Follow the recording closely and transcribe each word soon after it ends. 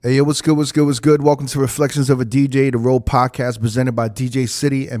Hey, yo, what's good, what's good, what's good? Welcome to Reflections of a DJ, the Road podcast presented by DJ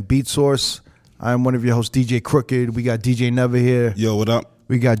City and Beat Source. I'm one of your hosts, DJ Crooked. We got DJ Never here. Yo, what up?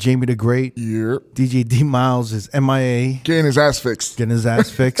 We got Jamie the Great. Yep. DJ D Miles is MIA. Getting his ass fixed. Getting his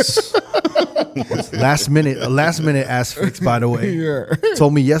ass fixed. last minute ass fix, by the way. Yeah.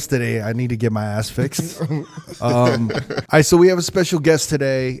 Told me yesterday I need to get my ass fixed. All right, so we have a special guest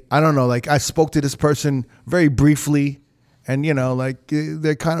today. I don't know, like I spoke to this person very briefly. And, you know, like,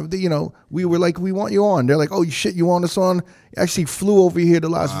 they're kind of, you know, we were like, we want you on. They're like, oh, shit, you want us on? Actually flew over here to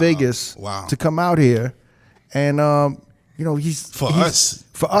Las Vegas to come out here. And, you know, he's For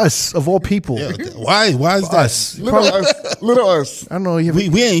us, of all people. Yeah, why is that? Us. Little us. I don't know.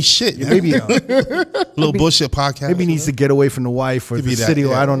 We ain't shit. Maybe Little bullshit podcast. maybe he needs to get away from the wife or Could the be that, city.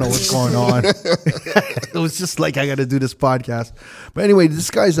 Or yeah. I don't know what's going on. It was just like, I got to do this podcast. But anyway,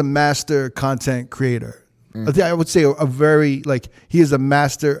 this guy's a master content creator. I would say a very, like, he is a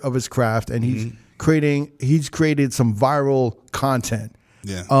master of his craft, and he's created some viral content.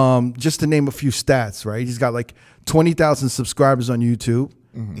 Yeah. Just to name a few stats, right? He's got like 20,000 subscribers on YouTube.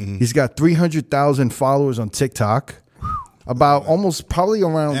 He's got 300,000 followers on TikTok. About probably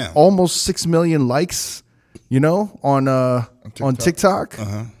around almost 6 million likes, you know, on TikTok.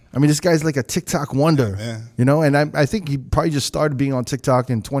 Uh-huh. I mean, this guy's like a TikTok wonder, Yeah. you know, and I think he probably just started being on TikTok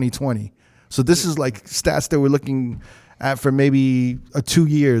in 2020. So this is like stats that we're looking at for maybe 2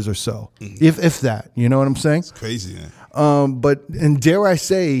 years or so, if that, you know what I'm saying? Crazy, man. And dare I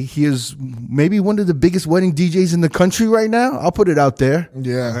say, he is maybe one of the biggest wedding DJs in the country right now. I'll put it out there.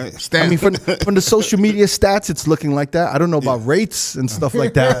 Yeah. Right. I mean, from the social media stats, it's looking like that. I don't know about rates and stuff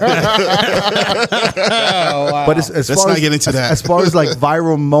like that. Wow. But as Let's far not as, get into that. As far as like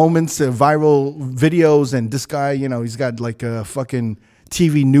viral moments and viral videos, and this guy, you know, he's got like a fucking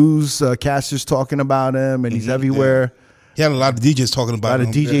TV news casters talking about him, and he's everywhere. He had a lot of DJs talking A about lot of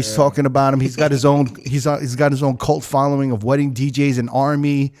him. DJs talking about him. He's got his own. He's got his own cult following of wedding DJs and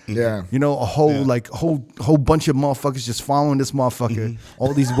army. Yeah. You know, a whole whole bunch of motherfuckers just following this motherfucker.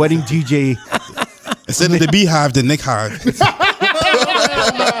 All these wedding DJ. Instead of the Beehive, the Nick Hive.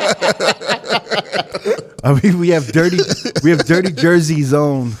 I mean, we have dirty Jersey's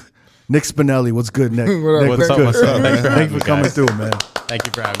own Nick Spinelli. What's good, Nick? What up? Nick, What's up? What's up? Thanks for coming guys. through, man. Thank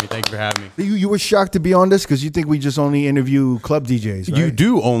you for having me. You were shocked to be on this because you think we just only interview club DJs, right? You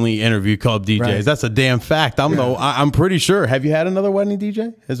do only interview club DJs. Right. That's a damn fact. I'm pretty sure. Have you had another wedding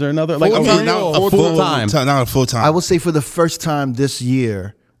DJ? Is there another like Full time? a full time? Not a full time. I will say for the first time this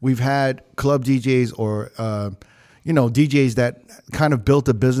year, we've had club DJs or, you know, DJs that kind of built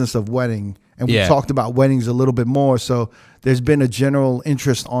a business of wedding. And we Yeah. talked about weddings a little bit more. So there's been a general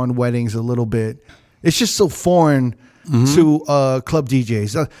interest on weddings a little bit. It's just so foreign to club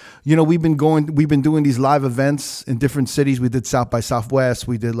DJs. You know, we've been doing these live events in different cities. We did South by Southwest.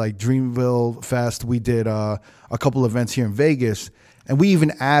 We did like Dreamville Fest. We did a couple events here in Vegas. And we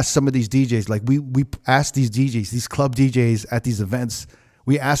even asked some of these DJs, like we asked these DJs, these club DJs at these events,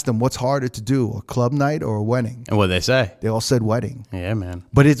 we asked them what's harder to do, a club night or a wedding? And what they say? They all said wedding. Yeah, man.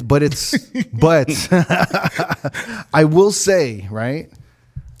 But I will say, right?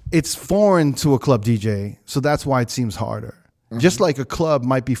 It's foreign to a club DJ, so that's why it seems harder. Just like a club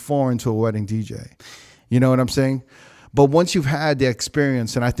might be foreign to a wedding DJ. You know what I'm saying? But once you've had the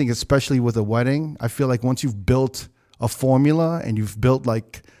experience, and I think especially with a wedding, I feel like once you've built a formula and you've built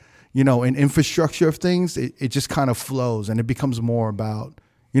like, you know, an infrastructure of things, it just kind of flows and it becomes more about,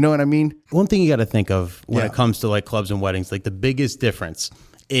 you know what I mean? One thing you got to think of when Yeah. it comes to like clubs and weddings, like the biggest difference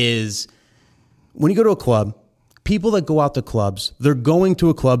is when you go to a club, people that go out to clubs, they're going to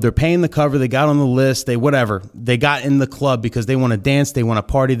a club, they're paying the cover, they got on the list, they got in the club because they want to dance, they want to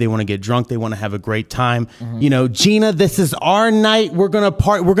party, they want to get drunk, they want to have a great time. You know, Gina, this is our night. We're going to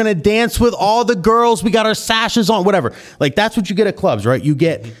party. We're going to dance with all the girls. We got our sashes on, whatever. Like that's what you get at clubs, right? You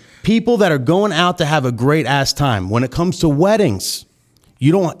get people that are going out to have a great ass time. When it comes to weddings,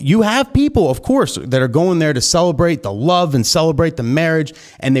 you have people, of course, that are going there to celebrate the love and celebrate the marriage,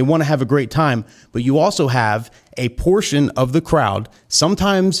 and they want to have a great time. But you also have a portion of the crowd.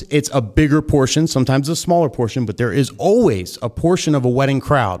 Sometimes it's a bigger portion, sometimes a smaller portion, but there is always a portion of a wedding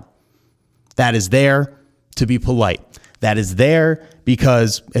crowd that is there to be polite. That is there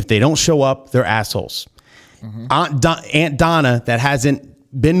because if they don't show up, they're assholes. Aunt Donna that hasn't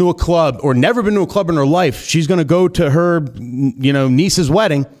been to a club or never been to a club in her life, she's going to go to her, you know, niece's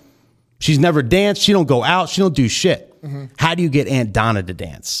wedding. She's never danced. She don't go out. She don't do shit. How do you get Aunt Donna to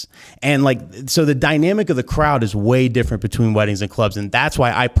dance? And like, so the dynamic of the crowd is way different between weddings and clubs. And that's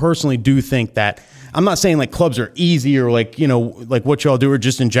why I personally do think that, I'm not saying like clubs are easy or like, you know, like what y'all do or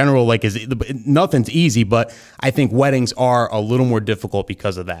just in general, like nothing's easy, but I think weddings are a little more difficult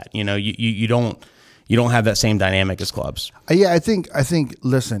because of that. You know, you don't have that same dynamic as clubs. Yeah, I think,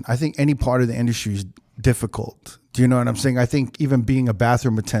 listen, I think any part of the industry is difficult. Do you know what I'm saying? I think even being a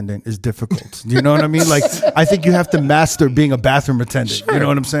bathroom attendant is difficult. Do you know what I mean? Like, I think you have to master being a bathroom attendant. Sure. You know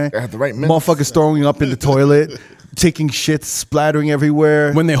what I'm saying? Have the right minutes. Motherfuckers throwing up in the toilet, taking shit, splattering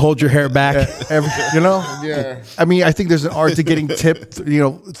everywhere. When they hold your hair back. You know? Yeah. I mean, I think there's an art to getting tipped, you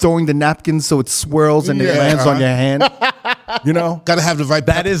know, throwing the napkins so it swirls and it lands on your hand. You know? Gotta have the right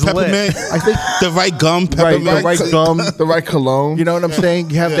That is lit. peppermint. I think the right gum, peppermint. the right gum. The right cologne. You know what I'm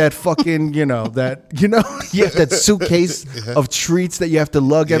saying? You have that fucking, you have that suitcase of treats that you have to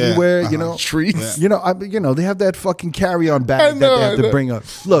lug everywhere, you know? Treats. You know, they have that fucking carry-on bag that they have to bring up.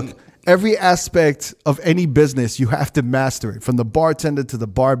 Look, every aspect of any business, you have to master it. From the bartender to the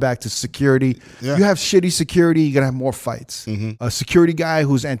bar back to security. Yeah. You have shitty security, you're going to have more fights. A security guy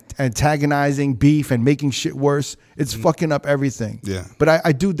who's antagonizing beef and making shit worse, it's fucking up everything. Yeah. But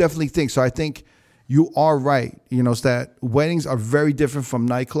I do definitely think, so I think you are right, it's that weddings are very different from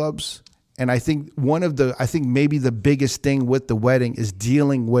nightclubs. And I think maybe the biggest thing with the wedding is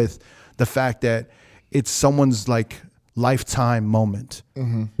dealing with the fact that it's someone's like lifetime moment.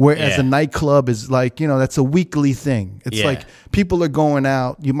 Whereas a nightclub is like, that's a weekly thing. It's like people are going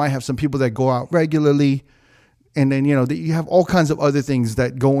out. You might have some people that go out regularly. And then, you have all kinds of other things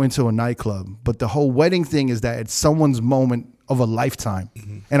that go into a nightclub. But the whole wedding thing is that it's someone's moment of a lifetime.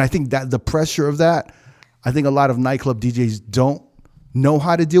 And I think that the pressure of that, I think a lot of nightclub DJs don't know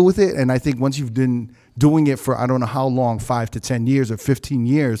how to deal with it. And I think once you've been doing it for I don't know how long, 5 to 10 years or 15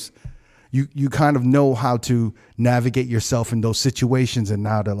 years, you kind of know how to navigate yourself in those situations and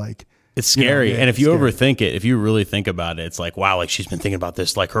how to like. It's scary. And if you overthink it, if you really think about it, it's like, wow, like she's been thinking about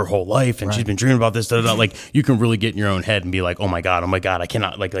this like her whole life and she's been dreaming about this. Da, da, da. Like you can really get in your own head and be like, oh my God, I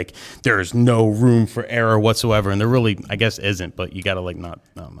cannot like there's no room for error whatsoever. And there really, I guess, isn't, but you got to like not,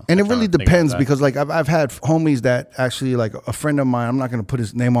 I don't know. And it really depends because like I've had homies that actually like a friend of mine, I'm not going to put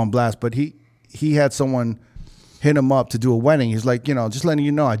his name on blast, but he had someone hit him up to do a wedding. He's like, just letting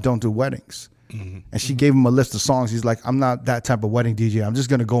you know, I don't do weddings. And she gave him a list of songs. He's like, I'm not that type of wedding DJ. I'm just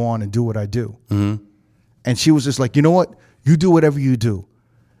going to go on and do what I do. And she was just like, you know what? You do whatever you do.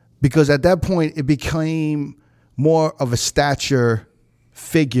 Because at that point, it became more of a stature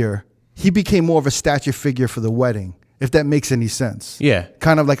figure. He became more of a stature figure for the wedding, if that makes any sense. Yeah.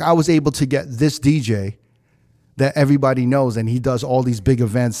 Kind of like I was able to get this DJ that everybody knows, and he does all these big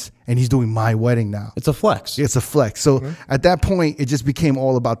events, and he's doing my wedding now. It's a flex. It's a flex. So at that point, it just became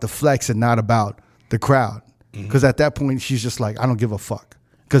all about the flex and not about the crowd. Because at that point, she's just like, I don't give a fuck.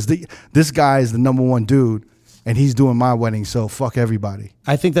 Because this guy is the number one dude, and he's doing my wedding, so fuck everybody.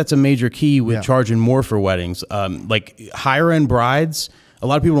 I think that's a major key with charging more for weddings. Like higher end brides, a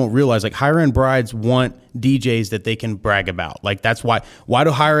lot of people don't realize like higher end brides want DJs that they can brag about. Like that's why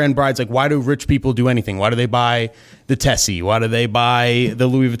do higher end brides, like why do rich people do anything? Why do they buy the Tessie? Why do they buy the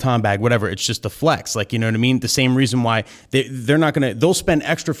Louis Vuitton bag? Whatever. It's just a flex. Like, you know what I mean? The same reason why they're not going to, they'll spend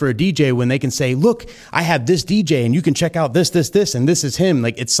extra for a DJ when they can say, look, I have this DJ and you can check out this, and this is him.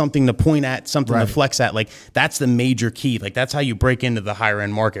 Like it's something to point at, something to flex at. Like that's the major key. Like that's how you break into the higher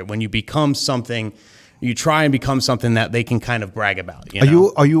end market. When you become something, you try and become something that they can kind of brag about.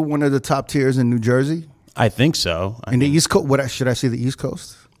 Are you one of the top tiers in New Jersey? I think so. In the East Coast? Should I say the East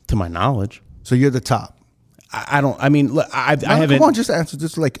Coast? To my knowledge. So you're the top. I haven't. Come on, just answer.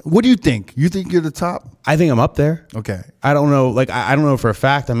 Just like, what do you think? You think you're the top? I think I'm up there. Okay. I don't know. Like, I don't know for a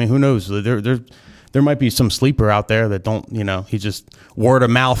fact. I mean, who knows? There might be some sleeper out there that don't, he just word of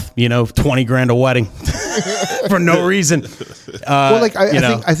mouth, $20,000 a wedding for no reason. Well, like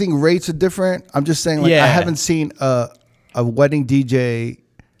I think rates are different. I'm just saying, like, I haven't seen a wedding DJ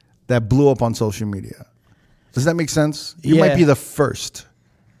that blew up on social media. Does that make sense? You might be the first.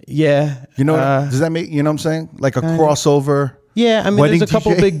 Yeah. Does that make, what I'm saying? Like a crossover. Yeah, I mean, wedding there's a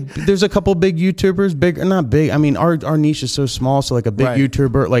couple DJ? There's a couple big YouTubers, not big. I mean, our niche is so small, so like a big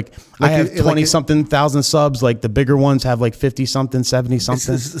YouTuber, like I have 20 something thousand subs. Like the bigger ones have like 50 something, 70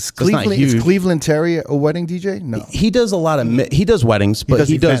 something. Is Cleveland Terry a wedding DJ? No, he does a lot of he does weddings, but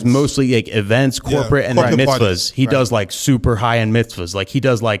he does mostly like events, corporate, and then mitzvahs. He does like super high end mitzvahs. Like he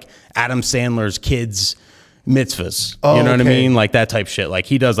does like Adam Sandler's kids mitzvahs. You know what I mean? Like that type shit. Like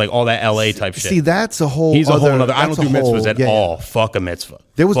he does like all that LA type shit. See, that's a whole He's a whole other. I don't do mitzvahs at all. Fuck a mitzvah.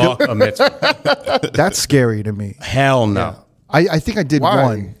 Fuck a mitzvah. That's scary to me. Hell no. I think I did Why?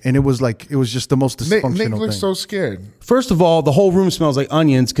 one, and it was just the most Nick dysfunctional looks thing. so scared. First of all, the whole room smells like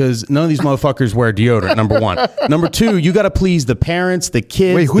onions because none of these motherfuckers wear deodorant. Number one. Number two, you got to please the parents, the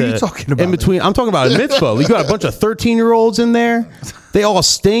kids. Wait, who are you talking about? In between, I'm talking about a mitzvah. You got a bunch of 13-year-olds in there. They all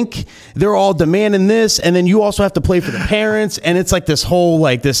stink. They're all demanding this, and then you also have to play for the parents. And it's like this whole.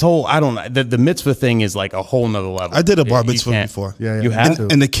 I don't know. The mitzvah thing is like a whole nother level. I did a bar You mitzvah can't- before. Yeah, You me have too.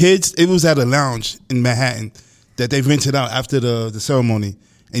 And the kids, it was at a lounge in Manhattan that they rented out after the ceremony.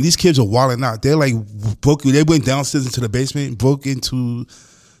 And these kids are wilding out. They're like they went downstairs into the basement, broke into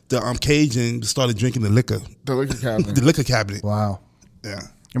the cage and started drinking the liquor. The liquor cabinet. The liquor cabinet. Wow, Yeah.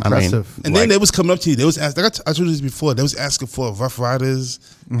 impressive. And then they was coming up to you. They was asking, I told you this before. They was asking for a Rough Riders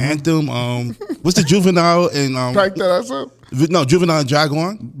anthem. What's the Juvenile and Pack that ass up. no Juvenile and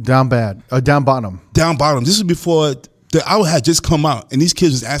Jaguar Down bad, down bottom. Down Bottom. This was before the hour had just come out, and these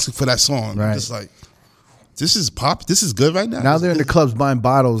kids was asking for that song. Right. Just like, this is pop. This is good right now. Now they're in the clubs buying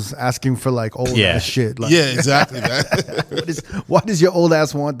bottles, asking for like old Yeah. ass shit. Like, Yeah, exactly. Man. why does your old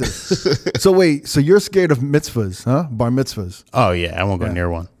ass want this? So wait, so you're scared of mitzvahs, huh? Bar mitzvahs. Oh yeah, I won't go near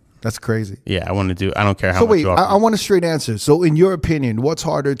one. That's crazy. Yeah, I want to do. I don't care how So much wait, you offer. I want a straight answer. So in your opinion, what's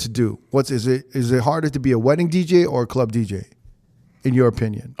harder to do? Is it harder to be a wedding DJ or a club DJ? In your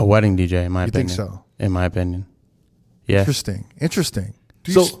opinion? A wedding DJ, in my opinion. think so? In my opinion. Yeah. Interesting.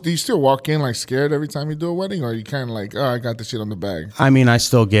 Do you still walk in like scared every time you do a wedding, or are you kind of like, oh, I got this shit on the bag? I mean, I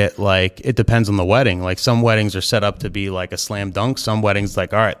still get like, it depends on the wedding. Like some weddings are set up to be like a slam dunk. Some weddings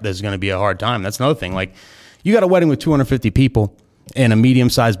like, all right, there's going to be a hard time. That's another thing. Like you got a wedding with 250 people in a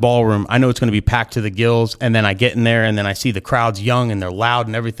medium-sized ballroom. I know it's going to be packed to the gills. And then I get in there and then I see the crowd's young and they're loud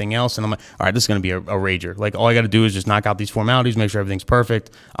and everything else. And I'm like, all right, this is going to be a rager. Like all I got to do is just knock out these formalities, make sure everything's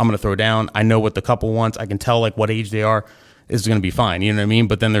perfect. I'm going to throw down. I know what the couple wants. I can tell like what age they are. Is going to be fine. You know what I mean?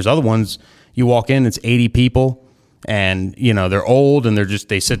 But then there's other ones, you walk in, it's 80 people and you know, they're old and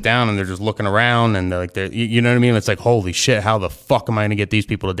they sit down and they're just looking around and you know what I mean? It's like, holy shit, how the fuck am I going to get these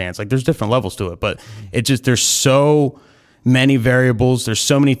people to dance? Like there's different levels to it, but there's so many variables. There's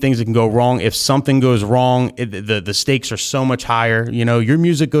so many things that can go wrong. If something goes wrong, the stakes are so much higher. You know, your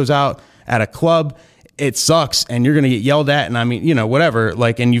music goes out at a club, it sucks and you're going to get yelled at. And I mean, you know, whatever,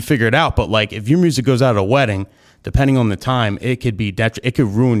 like, and you figure it out. But like, if your music goes out at a wedding, depending on the time, it could be it could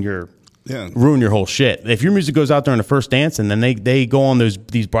ruin your whole shit. If your music goes out during the first dance and then they go on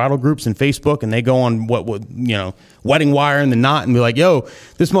these bridal groups in Facebook and they go on what you know, Wedding Wire and the Knot and be like, yo,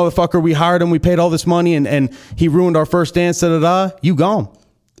 this motherfucker, we hired him, we paid all this money and he ruined our first dance, you gone.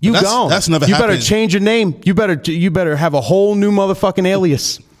 That's never You better happened. change your name. You better have a whole new motherfucking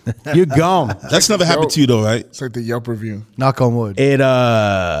alias. You're gone. That's never happened to you though, right? It's like the Yelp review. Knock on wood.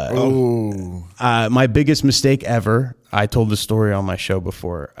 My biggest mistake ever. I told the story on my show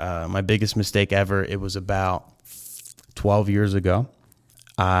before. My biggest mistake ever. It was about 12 years ago.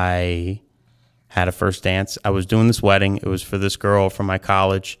 I had a first dance. I was doing this wedding. It was for this girl from my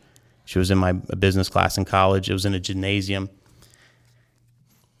college. She was in my business class in college. It was in a gymnasium.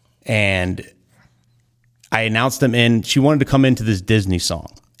 And I announced them in. She wanted to come into this Disney song.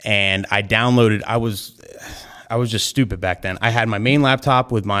 And I downloaded. I was just stupid back then. I had my main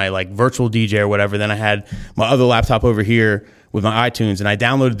laptop with my like virtual DJ or whatever. Then I had my other laptop over here with my iTunes, and I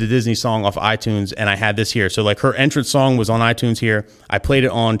downloaded the Disney song off iTunes, and I had this here. So like her entrance song was on iTunes here. I played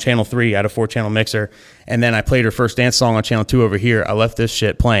it on channel 3. I had a 4-channel mixer, and then I played her first dance song on channel 2 over here. I left this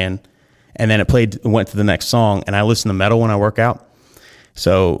shit playing, and then it went to the next song, and I listen to metal when I work out.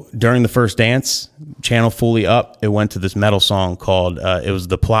 So during the first dance, channel fully up, it went to this metal song called, it was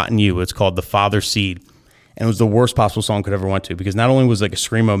The Plot in You. It's called The Father Seed. And it was the worst possible song could ever went to, because not only was like a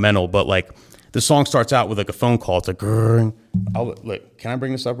screamo mental, but like the song starts out with like a phone call. It's like, grrr. Look, can I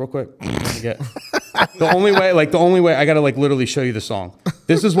bring this up real quick? The only way I got to like literally show you the song.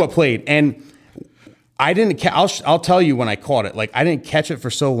 This is what played. And I didn't, I'll tell you when I caught it. Like I didn't catch it for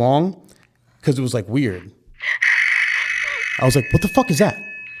so long because it was like weird. I was like, what the fuck is that?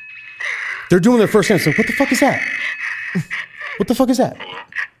 They're doing their first dance. Like, what the fuck is that? What the fuck is that?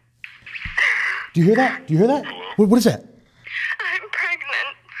 Do you hear that? Do you hear that? What is that? I'm pregnant.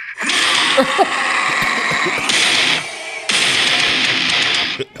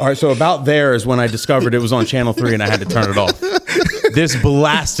 All right, so about there is when I discovered it was on channel 3 and I had to turn it off. This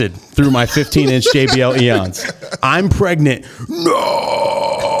blasted through my 15-inch JBL Eons. I'm pregnant.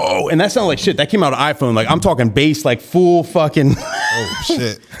 No! And that sounded like shit. That came out of iPhone. Like, I'm talking bass, like full fucking... Oh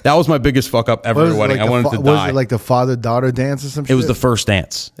shit! That was my biggest fuck up ever at a wedding. I wanted to die. Was it like the father-daughter dance or some shit? It was the first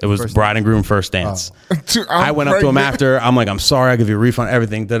dance. It was bride and groom first dance. Dude, I went up to him after. I'm like, I'm sorry. I'll give you a refund.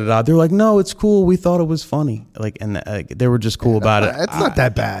 Everything. Da da da. They're like, no, it's cool. We thought it was funny. Like, and they were just cool about it. It's not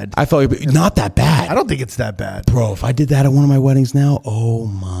that bad. I felt not that bad. I don't think it's that bad. Bro, if I did that at one of my weddings now, oh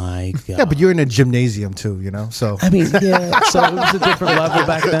my god. Yeah, but you're in a gymnasium too, you know. So I mean, yeah. So it was a different level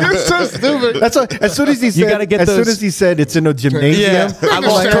back then. You're so stupid. that's what, as soon as he said. gotta get as soon those- as he said it's in a gymnasium. Yeah, I I'm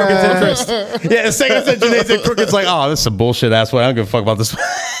lost like, Crooked's interest. Yeah, the second I said gymnasium, Crooked's like, oh, this is some bullshit ass way. I don't give a fuck about this.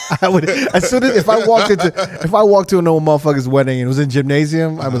 I would, as soon as if I walked to an old motherfucker's wedding and it was in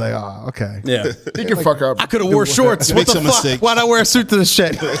gymnasium, I'd be like, oh, okay. Yeah, You can fuck up. I could have wore shorts. What Makes the a fuck? mistake. Why'd I wear a suit to this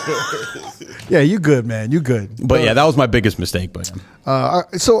shit? Yeah, you good, man. You good. But yeah, that was my biggest mistake. But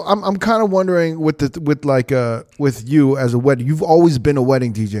So I'm kind of wondering with you as a wedding, you've always been a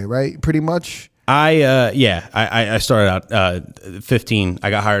wedding DJ, right? Pretty much. I started out 15. I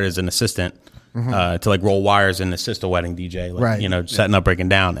got hired as an assistant to like roll wires and assist a wedding DJ, like, Right. you know, setting up, breaking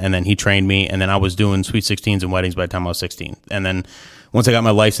down. And then he trained me, and then I was doing Sweet 16s and weddings by the time I was 16. And then once I got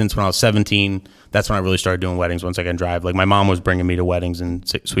my license when I was 17, that's when I really started doing weddings. Once I could drive, like my mom was bringing me to weddings and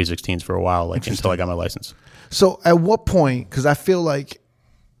Sweet 16s for a while, like until I got my license. So at what point? Because I feel like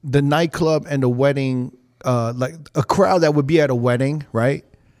the nightclub and the wedding, like a crowd that would be at a wedding, right,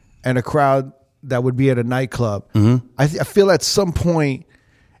 and a crowd that would be at a nightclub. I feel at some point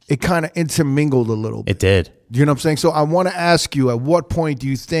it kind of intermingled a little bit. It did. You know what I'm saying? So I want to ask you, at what point do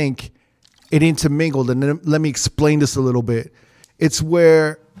you think it intermingled? And then let me explain this a little bit. It's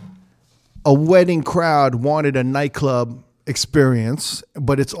where a wedding crowd wanted a nightclub experience,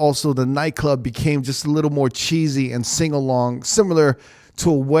 but it's also the nightclub became just a little more cheesy and sing along, similar to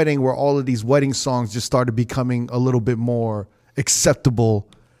a wedding where all of these wedding songs just started becoming a little bit more acceptable.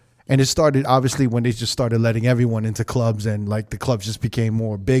 And it started obviously when they just started letting everyone into clubs, and like the clubs just became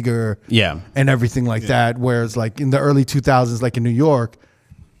more bigger, and everything like that. Whereas like in the early 2000s, like in New York,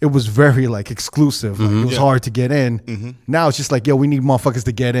 it was very like exclusive. Like, it was hard to get in. Now it's just like, yo, we need motherfuckers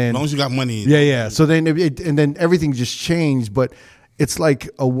to get in. As long as you got money. Yeah. So then and then everything just changed. But it's like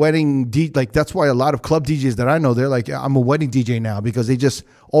a wedding like that's why a lot of club DJs that I know, they're like, I'm a wedding DJ now, because they just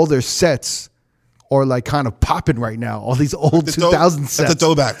all their sets are like kind of popping right now. All these old 2000 sets. That's the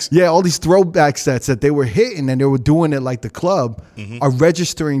throwbacks. Yeah, all these throwback sets that they were hitting and they were doing it like the club are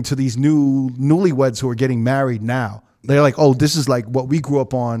registering to these newlyweds who are getting married now. They're like, oh, this is like what we grew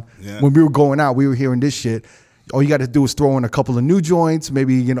up on when we were going out. We were hearing this shit. All you got to do is throw in a couple of new joints,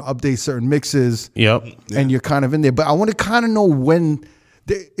 maybe, you know, update certain mixes. And you're kind of in there. But I want to kind of know when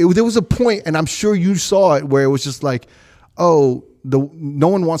there was a point, and I'm sure you saw it, where it was just like, oh, no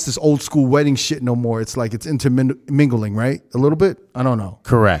one wants this old school wedding shit no more. It's like it's intermingling, right? A little bit? I don't know.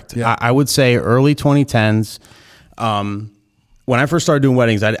 Correct. Yeah. I would say early 2010s. When I first started doing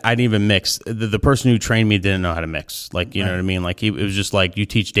weddings, I didn't even mix. The person who trained me didn't know how to mix. Like, you know what I mean? Like, it was just like you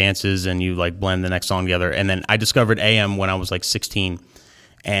teach dances and you like blend the next song together. And then I discovered AM when I was like 16,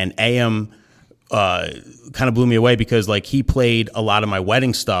 and AM kind of blew me away because like he played a lot of my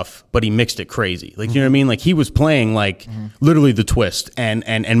wedding stuff, but he mixed it crazy. Like, you know what I mean? Like he was playing like literally the Twist and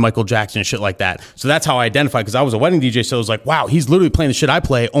Michael Jackson and shit like that. So that's how I identified, because I was a wedding DJ. So it was like, wow, he's literally playing the shit I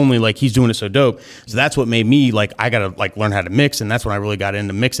play, only like he's doing it so dope. So that's what made me like, I got to like learn how to mix. And that's when I really got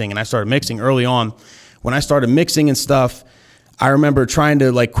into mixing. And I started mixing early on. When I started mixing and stuff, I remember trying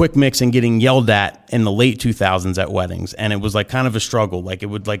to like quick mix and getting yelled at in the late 2000s at weddings. And it was like kind of a struggle. Like it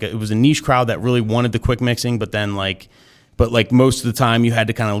was a niche crowd that really wanted the quick mixing, but most of the time you had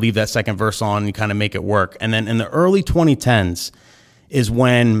to kind of leave that second verse on and you kind of make it work. And then in the early 2010s is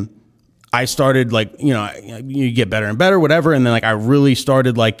when I started like, you know, you get better and better, whatever. And then like I really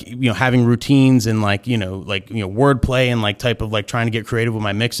started like, you know, having routines and like, you know, wordplay and like type of like trying to get creative with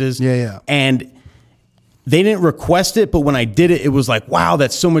my mixes. Yeah. And they didn't request it, but when I did it, it was like, wow,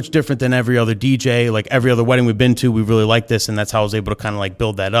 that's so much different than every other DJ. Like every other wedding we've been to, we really like this. And that's how I was able to kind of like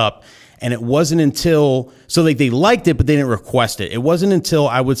build that up. And it wasn't until, so like they liked it, but they didn't request it. It wasn't until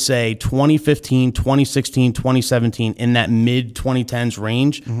I would say 2015, 2016, 2017, in that mid 2010s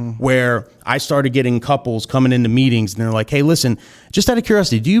range, where I started getting couples coming into meetings and they're like, hey, listen, just out of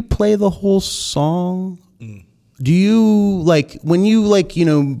curiosity, do you play the whole song? Do you like, when you like, you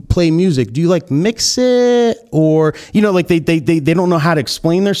know, play music, do you like mix it? Or, you know, like they don't know how to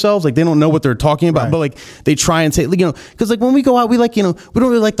explain themselves. Like they don't know what they're talking about, but like they try and say, you know, cause like when we go out, we like, you know, we don't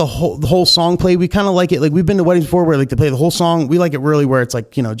really like the whole song play. We kind of like it. Like we've been to weddings before where like they play the whole song. We like it really where it's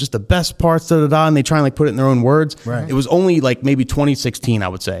like, you know, just the best parts, and they try and like put it in their own words. Right. It was only like maybe 2016, I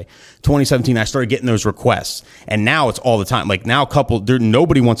would say 2017, I started getting those requests, and now it's all the time. Like now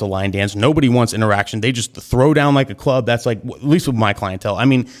nobody wants a line dance. Nobody wants interaction. They just throw down sound like a club. That's like, at least with my clientele. I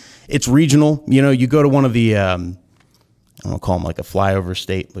mean, it's regional. You know, you go to one of the, I don't call them like a flyover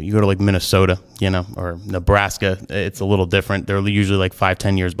state, but you go to like Minnesota, you know, or Nebraska. It's a little different. They're usually like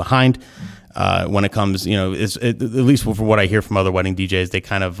 5-10 years behind when it comes, you know, at least for what I hear from other wedding DJs, they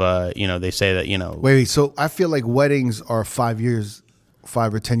kind of, you know, they say that, you know. Wait, so I feel like weddings are 5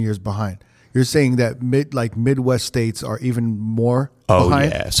 or 10 years behind. You're saying that Midwest states are even more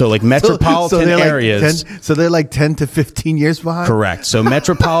behind? Yeah. So like metropolitan they're areas. So they're like 10 to 15 years behind? Correct. So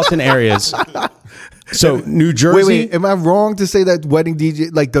metropolitan areas. So New Jersey. Wait, am I wrong to say that wedding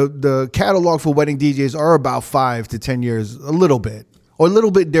DJ, like the catalog for wedding DJs are about 5 to 10 years, a little bit? Or a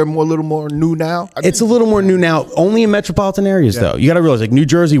little bit, they're a little more new now? It's a little more new now, only in metropolitan areas, though. You got to realize, like New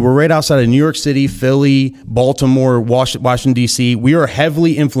Jersey, we're right outside of New York City, Philly, Baltimore, Washington, D.C. We are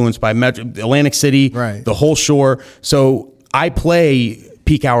heavily influenced by Atlantic City, right, the whole shore. So I play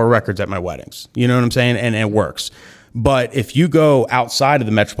peak hour records at my weddings. You know what I'm saying? And it works. But if you go outside of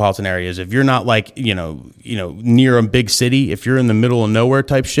the metropolitan areas, if you're not like, you know, near a big city, if you're in the middle of nowhere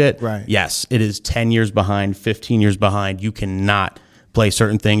type shit, right, yes, it is 10 years behind, 15 years behind. You cannot play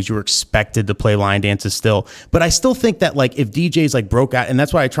certain things. You were expected to play line dances still. But I still think that like if DJs like broke out, and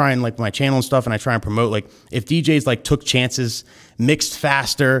that's why I try and like my channel and stuff, and I try and promote, like if DJs like took chances, mixed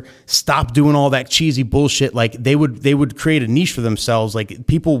faster, stopped doing all that cheesy bullshit, like they would create a niche for themselves. Like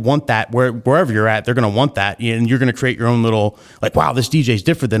people want that wherever you're at, they're gonna want that, and you're gonna create your own little, like, wow, this DJ's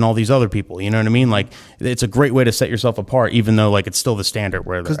different than all these other people. You know what I mean? Like it's a great way to set yourself apart, even though like it's still the standard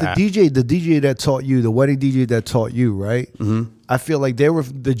where they're at. Because the DJ that taught you, the wedding DJ that taught you, right? Mm-hmm. I feel like they were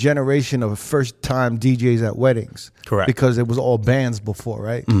the generation of first-time DJs at weddings. Correct. Because it was all bands before,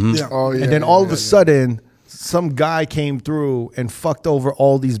 right? Mm-hmm. Yeah. Oh, yeah. And then all of a sudden, some guy came through and fucked over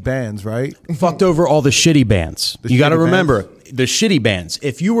all these bands, right? Fucked over all the shitty bands. You got to shitty remember the shitty bands.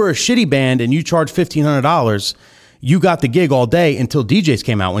 If you were a shitty band and you charged $1,500, you got the gig all day until DJs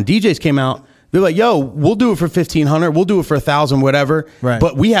came out. When DJs came out, they're like, yo, we'll do it for $1,500. We'll do it for $1,000, whatever. Right.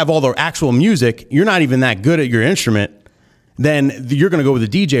 But we have all the actual music. You're not even that good at your instrument. Then you're going to go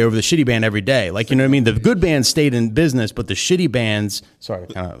with the DJ over the shitty band every day. Like, you know what I mean? The good bands stayed in business, but the shitty bands, sorry,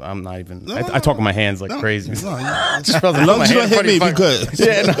 I'm not even, I talk with my hands like crazy. No, Just as long as you don't hit me, be good.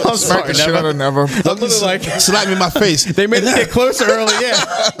 Yeah, no, I'm Smack sorry. the shit out of Never. I'm literally like, slap me in my face. they made me get closer early.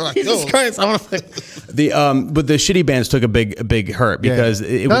 Yeah, Jesus Christ! I'm gonna but the shitty bands took a big hurt because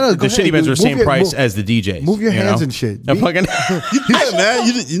the shitty bands were the same price as the DJs. Move your you hands know? and shit. I'm fucking. Yeah, man,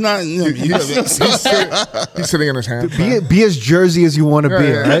 you're not. He's sitting in his hands. Be as Jersey as you want to be,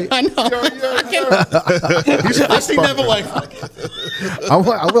 yeah. right? I know. I see Neville like. I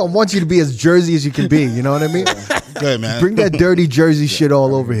want you to be as Jersey as you can be. You know what I mean? Good, man. Bring that dirty Jersey shit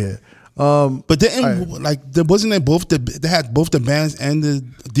all over here. But then, wasn't it both they had both the bands and the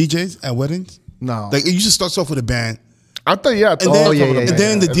DJs at weddings? No. Like it usually starts off with a band. I thought, yeah. And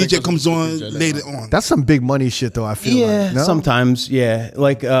then the I think DJ it's comes the on DJ later on. That's some big money shit, though. I feel like. No? Sometimes, yeah.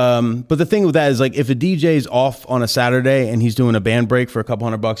 Like, but the thing with that is, like, if a DJ's off on a Saturday and he's doing a band break for a couple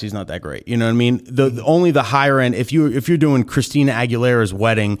 $100, he's not that great. You know what I mean? Only the higher end. If you're doing Christina Aguilera's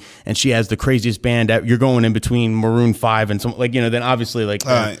wedding and she has the craziest band, you're going in between Maroon 5 and some, like, you know, then obviously like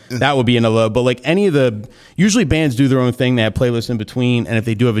that would be in a low. But like any of usually bands do their own thing. They have playlists in between, and if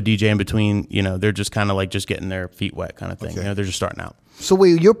they do have a DJ in between, you know, they're just kind of like just getting their feet wet kind of thing. Okay. You know, they're just starting out. So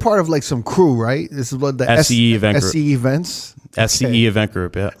wait, you're part of like some crew, right? This is what the SCE event group. SCE events. SCE event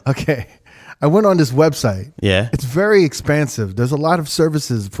group, yeah. Okay. I went on this website. Yeah. It's very expansive. There's a lot of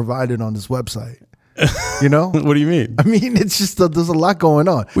services provided on this website. You know? What do you mean? I mean, it's just there's a lot going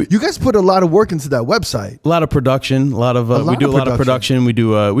on. You guys put a lot of work into that website. A lot of production, we do a lot of production. We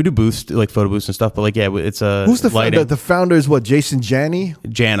do booths, like photo booths and stuff. But like, yeah, it's Who's the founder? The founder is what? Jason Janney?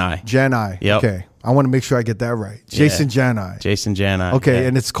 Janai. Janai. Yep. Okay. I want to make sure I get that right. Jason Janai. Jason Janai. Okay, yeah.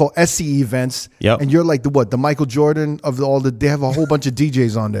 and it's called SCE Events. Yep. And you're like the Michael Jordan of they have a whole bunch of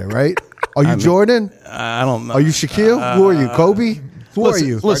DJs on there, right? Are you Jordan? I don't know. Are you Shaquille? Who are you? Kobe? Who are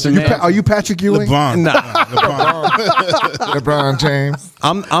you? Listen, man. Are you Patrick Ewing? LeBron. Nah. LeBron James.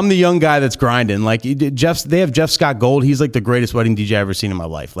 I'm the young guy that's grinding. Like they have Jeff Scott Gold. He's like the greatest wedding DJ I've ever seen in my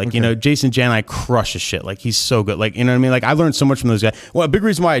life. Like, you know, Jason Janai crushes shit. Like he's so good. Like, you know what I mean? Like I learned so much from those guys. Well, a big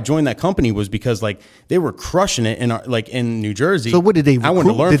reason why I joined that company was because like they were crushing it in New Jersey. So what did they recruit? I wanted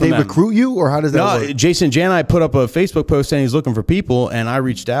to learn did from they them. recruit you, or how does that work? Jason Janai put up a Facebook post saying he's looking for people, and I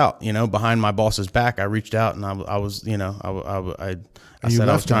reached out. You know, behind my boss's back, I reached out, and I was, you know, I said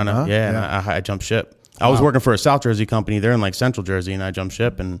I was trying to, and I jumped ship. I was working for a South Jersey company. They're in like Central Jersey, and I jumped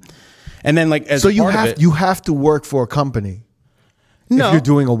ship, and then like as So a part of it, you have to work for a company. No. If you're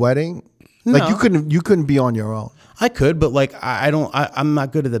doing a wedding, like No. you couldn't be on your own. I could, but like I'm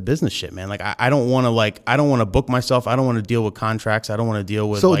not good at the business shit, man. Like I don't want to book myself. I don't want to deal with contracts. I don't want to deal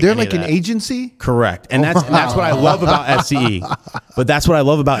with. So they're any like of an that. agency? Correct. And that's what I love about SCE. But that's what I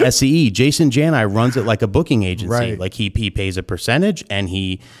love about SCE. Jason Janai runs it like a booking agency. Right. Like he pays a percentage and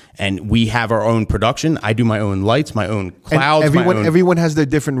we have our own production. I do my own lights, my own clouds. And my own, everyone has their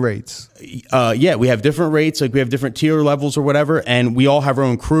different rates. yeah, we have different rates. Like we have different tier levels or whatever. And we all have our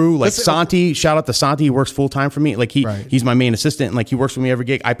own crew. Like Santi, shout out to Santi. He works full time for me. Like he's my main assistant. And like he works for me every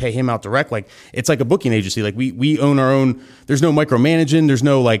gig. I pay him out direct. Like it's like a booking agency. Like we own our own. There's no micromanaging. There's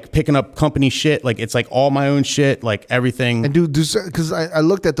no like picking up company shit. Like it's like all my own shit. Like everything. And because I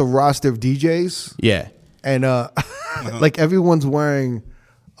looked at the roster of DJs. Yeah. And like everyone's wearing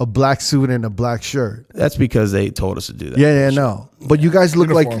a black suit and a black shirt. That's because they told us to do that. Yeah, no. But you guys look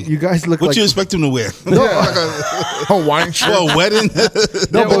Uniform. What like you expect him to wear? Hawaiian shirt. For a wedding?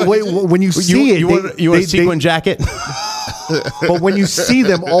 no. But wait, when you see you want a sequin jacket? But when you see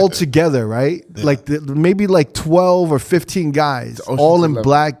them all together, right? Yeah. Like maybe like 12 or 15 guys, all in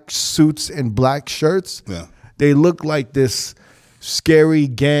black suits and black shirts. Yeah. They look like this scary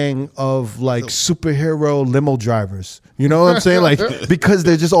gang of like superhero limo drivers. You know what I'm saying? Like because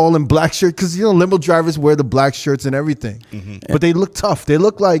they're just all in black shirts. Because limo drivers wear the black shirts and everything. Mm-hmm. But they look tough. They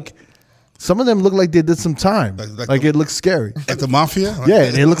look like some of them look like they did some time. Like it looks scary. Like the mafia? Yeah,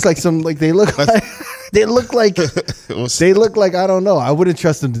 it looks like some like they look like. They look like I don't know. I wouldn't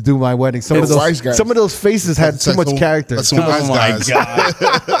trust them to do my wedding. Some of those faces had too much character. That's some wise guys.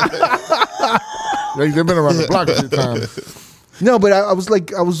 They've been around the block a few times. No, but I was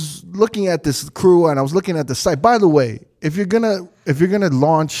looking at this crew and I was looking at the site. By the way, if you're gonna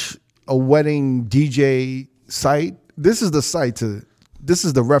launch a wedding DJ site, this is the site this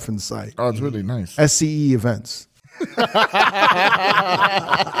is the reference site. Oh, it's really nice. SCE events.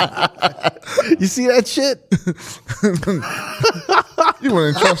 You see that shit? You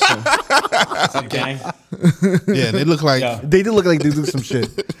wouldn't trust them. Yeah, they look like they do look like they do some shit.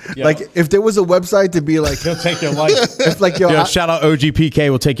 Like if there was a website to be like, he'll take your life. It's like shout out OGPK.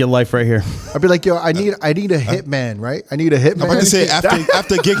 We'll take your life right here. I'd be like, I need a hitman, right? I need a hitman. I'm about to say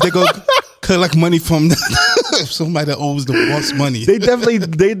after gig they go collect money from somebody that owes the most money. They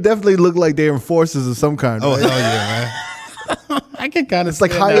definitely look like they're enforcers of some kind. Oh right? hell yeah, man. I can kind of. It's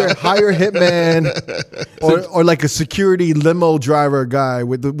like hire hitman or like a security limo driver guy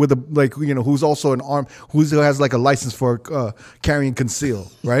with a like who's also an arm who has like a license for carrying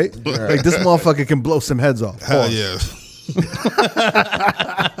conceal, right? Like this motherfucker can blow some heads off. Hell yeah.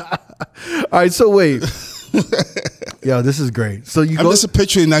 All right, so wait. Yo, this is great. So I'm just a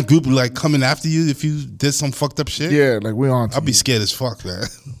picture in that group like coming after you if you did some fucked up shit. Yeah, like we on. I'll be scared as fuck, man.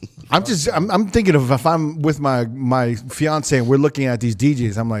 I'm thinking of if I'm with my fiance and we're looking at these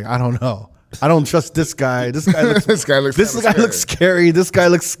DJs, I'm like, I don't know. I don't trust this guy. This guy looks this guy looks scary. This guy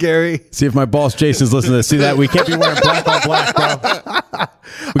looks scary. See if my boss Jason's listening to this. See that? We can't be wearing black on black, bro.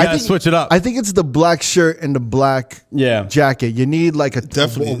 We gotta switch it up. I think it's the black shirt and the black jacket. You need like a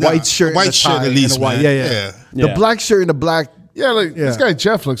white shirt, at least, man. Yeah. The black shirt and the black. Yeah, this guy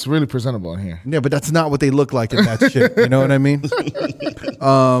Jeff looks really presentable in here. Yeah, but that's not what they look like in that shit. You know what I mean?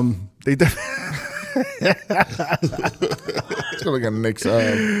 They It's gonna like a Nick's.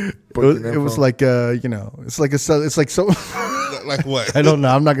 It was like it's like so. Like what? I don't know.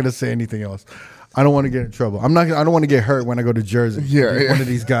 I'm not gonna say anything else. I don't want to get in trouble. I don't want to get hurt when I go to Jersey. Yeah. One of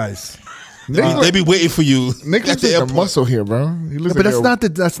these guys. They be waiting for you. Nick looks like a muscle here, bro. He looks but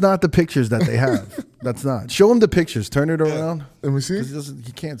that's not the pictures that they have. That's not. Show him the pictures. Turn it around. Let me see.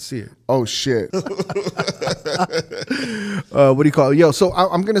 He can't see it. Oh shit. What do you call it? Yo, so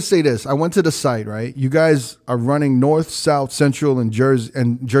I'm gonna say this. I went to the site, right? You guys are running North, South, Central, and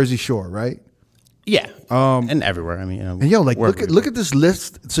Jersey Shore, right? Yeah. And everywhere. I mean, and yo, like look at this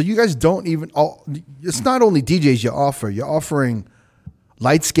list. So you guys don't even. It's not only DJs you offer. You're offering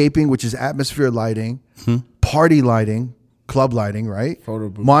lightscaping, which is atmosphere lighting, party lighting, club lighting, right? Photo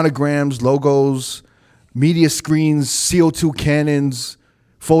booth. Monograms, logos, media screens, CO2 cannons,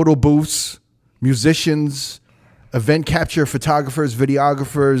 photo booths, musicians, event capture photographers,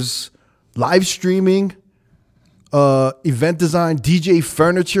 videographers, live streaming, event design, DJ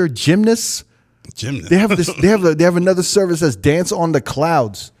furniture, gymnasts. They have another service that's Dance on the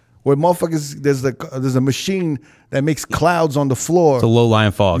Clouds, where motherfuckers there's a machine that makes clouds on the floor. It's a low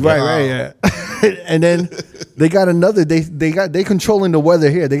lying fog. Right, yeah. And then they got another. They controlling the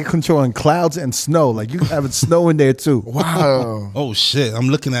weather here. They controlling clouds and snow. Like you can have it snow in there too. Wow. Oh shit! I'm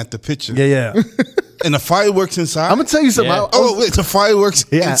looking at the picture. Yeah. And the fireworks inside. I'm gonna tell you something. Yeah. Wait, the fireworks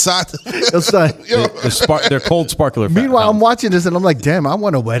inside. They're cold sparkler. Meanwhile, I'm watching this and I'm like, damn, I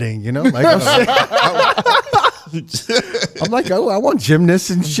want a wedding. You know, like I'm saying. I'm like, oh, I want gymnasts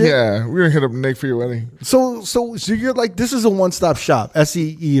and shit. Yeah, we're gonna hit up Nick for your wedding. So you're like, this is a one-stop shop.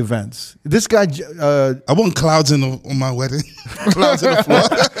 SEE events. This guy, I want clouds on my wedding. Clouds on the floor.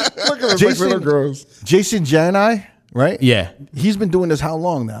 Look at Jason- little girls. Jason Janai, right? Yeah. He's been doing this how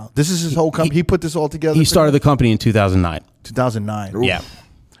long now? This is his whole company. He put this all together. He started the company in 2009. 2009. Yeah.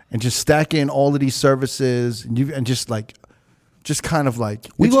 And just stacking all of these services and just kind of like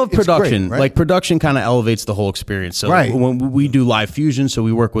We it's- love it's great, production. right? Like production kind of elevates the whole experience. So Right. when we do live fusion, so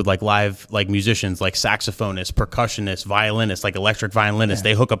we work with like live like musicians, like saxophonists, percussionists, violinists, like electric violinists.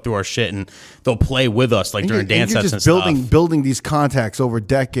 They hook up through our shit and they'll play with us like during dance you're sets just and stuff. building these contacts over a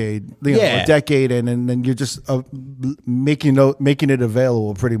decade, Yeah. a decade, and then you're just making it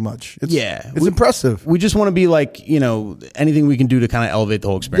available pretty much. It's, Yeah. it's impressive. We just want to be like, anything we can do to kind of elevate the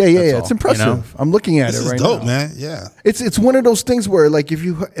whole experience. Yeah, That's all, it's impressive. I'm looking at This it is right dope, now. man. Yeah. It's one of those things where like if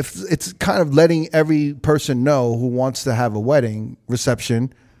it's kind of letting every person know who wants to have a wedding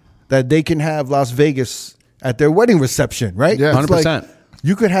reception that they can have Las Vegas at their wedding reception, right? Yeah. It's like 100%.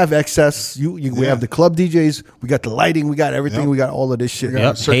 you could have excess. We have the club DJs, we got the lighting, we got everything, Yep. we got all of this shit.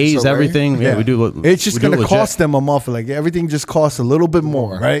 Yep. Circus Haze, Array. everything. Yeah, we do. It's just we do going to legit. cost them a month. Like everything just costs a little bit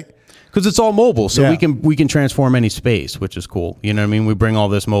more, right? Because it's all mobile, so Yeah. we can transform any space, which is cool. You know what I mean? We bring all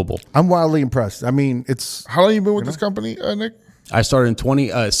this mobile. I'm wildly impressed. I mean, it's How long you been with this company, Nick? I started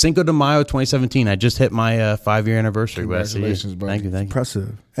in Cinco de Mayo 2017. I just hit my 5-year anniversary. with SCE. Congratulations, buddy. Thank you.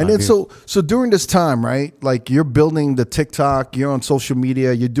 impressive. And then so during this time, right? Like you're building the TikTok, you're on social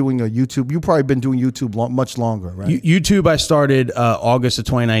media, you're doing a YouTube. You've probably been doing YouTube much longer, right? YouTube, I started August of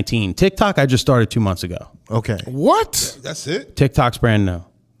 2019. TikTok, I just started 2 months ago. Okay. What? That's it. TikTok's brand new.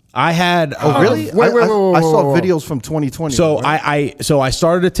 I had Really? Wait, I saw wait. videos from 2020. So right? I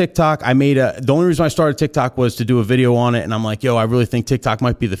started a TikTok. The only reason I started TikTok was to do a video on it, and I'm like, yo, I really think TikTok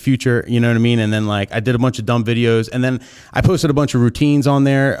might be the future. You know what I mean? And then like I did a bunch of dumb videos, and then I posted a bunch of routines on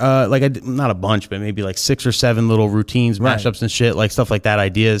there. Not a bunch, but maybe like 6 or 7 little routines, mashups and shit, like stuff like that,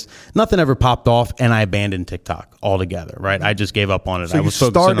 ideas. Nothing ever popped off, and I abandoned TikTok altogether. Right? I just gave up on it. So I was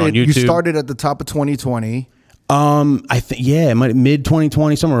focusing on YouTube. You started at the top of 2020. I think mid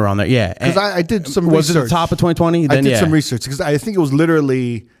 2020, somewhere around there. Yeah, Because I did some was research. it the top of 2020? I did some research because I think it was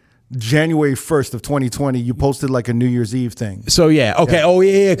literally January 1st of 2020. You posted like a New Year's Eve thing. So yeah, okay. Yeah. Oh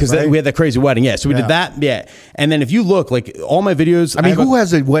yeah, because Right? we had that crazy wedding. Yeah, so we Yeah. did that. Yeah, and then if you look, like all my videos, I mean, have who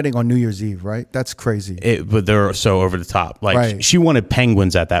has a wedding on New Year's Eve, right? That's crazy. but they're so over the top. Like Right. she wanted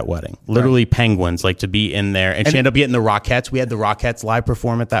penguins at that wedding, literally penguins, like to be in there, and she ended up getting the Rockettes. We had the Rockettes live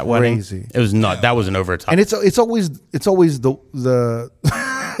perform at that wedding. Crazy. It was not. That was an over the top. And it's always the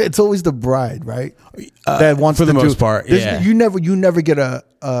it's always the bride, right? That wants for the to most do, part, there's- yeah. You never get a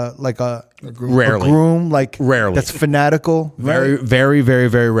Rarely. groom like Rarely. that's fanatical. Very, very, very,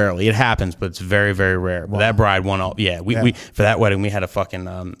 very rarely. It happens, but it's very, very rare. But that bride won all. Yeah, we for that wedding we had a fucking.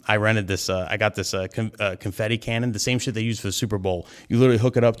 I rented this. I got this confetti cannon, the same shit they use for the Super Bowl. You literally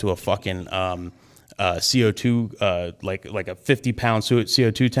hook it up to a fucking CO2, like a 50-pound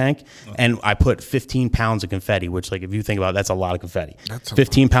CO2 tank, and I put 15 pounds of confetti. Which, like, if you think about it, that's a lot of confetti.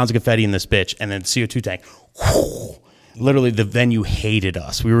 15 pounds of confetti in this bitch, and then CO2 tank. Literally, the venue hated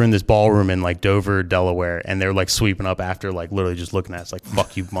us. We were in this ballroom in like Dover, Delaware, and they're like sweeping up after, like literally just looking at us like,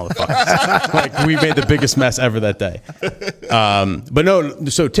 "Fuck you, motherfuckers!" Like we made the biggest mess ever that day. But no,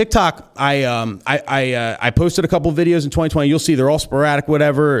 so TikTok, I posted a couple videos in 2020. You'll see they're all sporadic,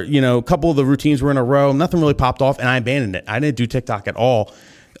 whatever. You know, a couple of the routines were in a row. Nothing really popped off, and I abandoned it. I didn't do TikTok at all.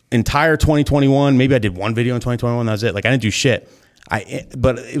 Entire 2021, maybe I did one video in 2021. That was it. Like I didn't do shit.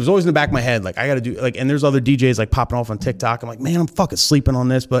 But it was always in the back of my head, like I got to do like, and there's other DJs like popping off on TikTok. I'm like, man, I'm fucking sleeping on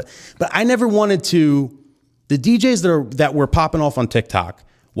this, but I never wanted to. The DJs that were popping off on TikTok,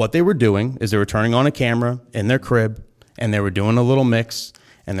 what they were doing is they were turning on a camera in their crib, and they were doing a little mix,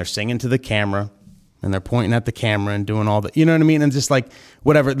 and they're singing to the camera, and they're pointing at the camera and doing all the, you know what I mean, and just like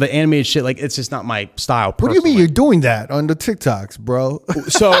whatever the animated shit, like it's just not my style. What do you mean you're doing that on the TikToks, bro?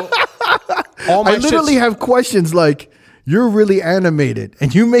 So all my I literally shit's- have questions like, you're really animated,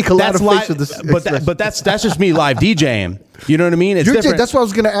 and you make a lot of live, facial but that's just me live DJing. You know what I mean? It's different. That's what I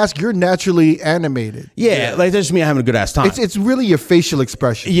was gonna ask. You're naturally animated. Yeah, like that's just me having a good ass time. It's really your facial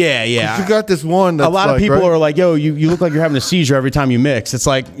expression. Yeah. You got this one. That's A lot of like, people right? are like, "Yo, you look like you're having a seizure every time you mix." It's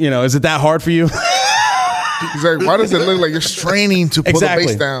like, is it that hard for you? He's like, why does it look like you're straining to pull Exactly.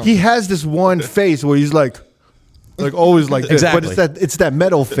 the bass down? He has this one face where he's like always like this. Exactly. But it's that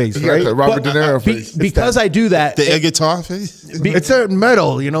metal face, He got right? the Robert De Niro face. Because I do that. The air guitar face. It's that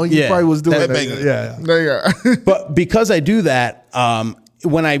metal, He Yeah. probably was doing That that. banger. Yeah. There you go. But because I do that,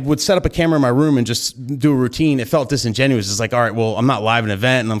 when I would set up a camera in my room and just do a routine, it felt disingenuous. It's like, all right, well, I'm not live in an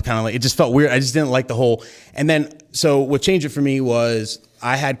event, and I'm kind of like, it just felt weird. I just didn't like the whole. And then, so what changed it for me was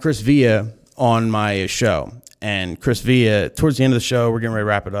I had Chris Villa on my show, and Chris Villa, towards the end of the show, we're getting ready to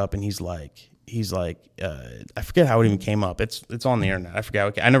wrap it up, and he's like, I forget how it even came up. It's on the internet. I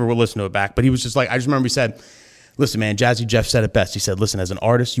forget. I never will listen to it back, but he was just like, I just remember he said, listen, man, Jazzy Jeff said it best. He said, listen, as an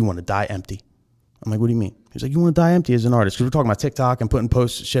artist, you want to die empty. I'm like, what do you mean? He's like, you want to die empty as an artist? Because we're talking about TikTok and putting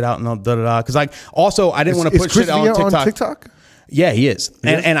post shit out and all da-da-da. Because like, also, I didn't want to put shit out on TikTok. Yeah, he is.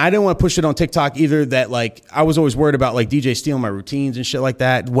 And I didn't want to push it on TikTok either, that like, I was always worried about like DJs stealing my routines and shit like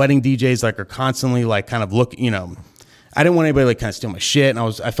that. Wedding DJs like are constantly like kind of I didn't want anybody like kind of steal my shit, and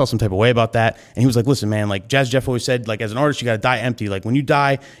I felt some type of way about that. And he was like, listen, man, like Jazzy Jeff always said, like as an artist, you got to die empty. Like when you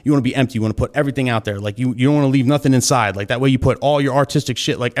die, you want to be empty. You want to put everything out there. Like you don't want to leave nothing inside. Like that way you put all your artistic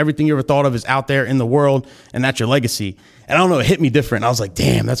shit, like everything you ever thought of is out there in the world, and that's your legacy. And I don't know, it hit me different. And I was like,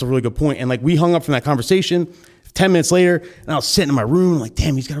 damn, that's a really good point. And like we hung up from that conversation 10 minutes later, and I was sitting in my room like,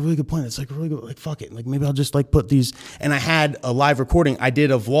 damn, he's got a really good point. It's like really good, like fuck it. Like maybe I'll just like put these. And I had a live recording. I did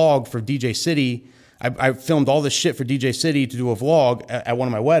a vlog for DJ City. I filmed all this shit for DJ City to do a vlog at one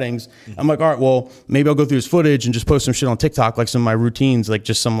of my weddings. I'm like, all right, well, maybe I'll go through his footage and just post some shit on TikTok, like some of my routines, like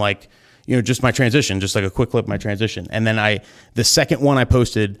just some like, just my transition, just like a quick clip of my transition. And then the second one I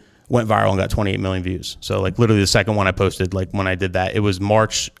posted went viral and got 28 million views. So like literally the second one I posted, like when I did that, it was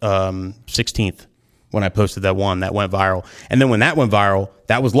March 16th when I posted that one that went viral. And then when that went viral,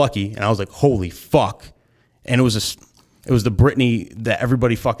 that was lucky. And I was like, holy fuck. And it was the Britney that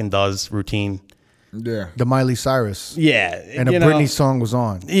everybody fucking does routine. Yeah, the Miley Cyrus. Yeah, and a Britney song was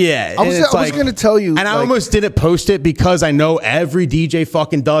on. Yeah, I was going to tell you, and I almost didn't post it because I know every DJ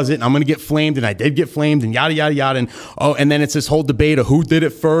fucking does it, and I'm going to get flamed, and I did get flamed, and yada yada yada, and then it's this whole debate of who did it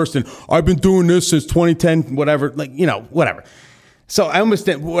first, and I've been doing this since 2010, whatever, whatever. So I almost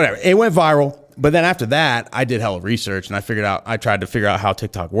did whatever. It went viral. But then after that, I did hella research, and I tried to figure out how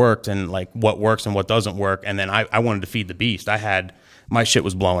TikTok worked and like what works and what doesn't work. And then I wanted to feed the beast. My shit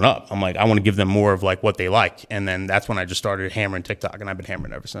was blowing up. I'm like, I want to give them more of like what they like. And then that's when I just started hammering TikTok, and I've been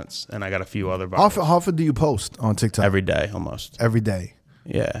hammering ever since. And I got a few other How often do you post on TikTok? Every day, almost. Every day.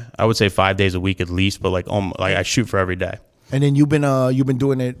 Yeah, I would say 5 days a week at least, but like I shoot for every day. And then you've been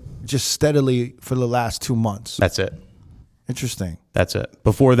doing it just steadily for the last 2 months. That's it. Interesting. That's it.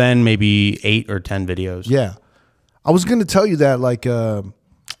 Before then, maybe 8 or 10 videos. Yeah, I was going to tell you that, like, with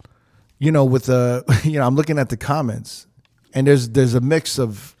I'm looking at the comments, and there's a mix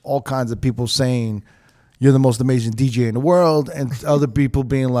of all kinds of people saying you're the most amazing DJ in the world, and other people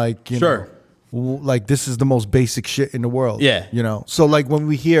being like, sure, like this is the most basic shit in the world. Yeah, So like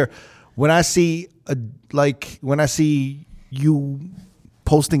when I see you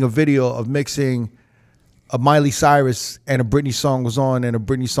posting a video of mixing a Miley Cyrus and a Britney song was on, and a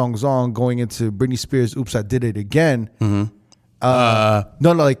Britney song was on, going into Britney Spears' "Oops, I Did It Again."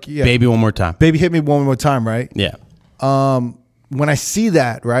 Mm-hmm. Baby One More Time. Baby Hit Me One More Time, right? Yeah. When I see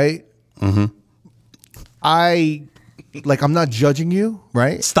that, right? Mm-hmm. I'm not judging you,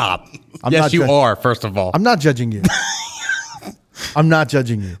 right? Stop. Yes, you are. First of all, I'm not judging you. I'm not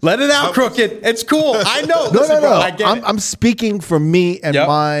judging you. Let it out, Crooked. It's cool. I know. No. I get it. I'm speaking for me and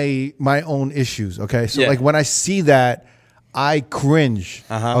my own issues. Okay, so like when I see that, I cringe.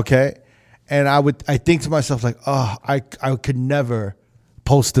 Okay, and I think to myself like, oh, I could never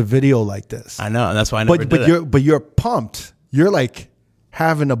post a video like this. I know, and that's why I never did it. But you're pumped. You're like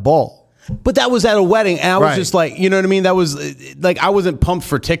having a ball. But that was at a wedding, and I was just like, you know what I mean? That was like, I wasn't pumped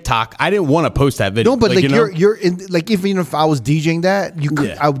for TikTok. I didn't want to post that video. No, but like you're in, like, even if I was DJing that, you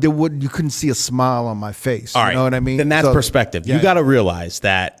could you couldn't see a smile on my face. All right. You know what I mean? Then that's perspective. You got to realize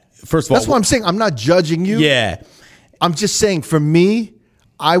that, first of all, that's what I'm saying. I'm not judging you. Yeah. I'm just saying, for me,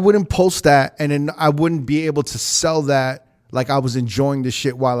 I wouldn't post that, and then I wouldn't be able to sell that like I was enjoying the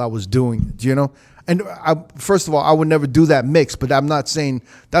shit while I was doing it. Do you know? And first of all, I would never do that mix, but I'm not saying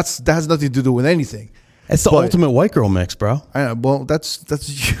that has nothing to do with anything. It's the ultimate white girl mix, bro. I know, well, that's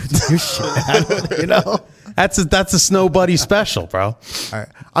your shit. You know, that's a Snow Buddy special, bro. All right,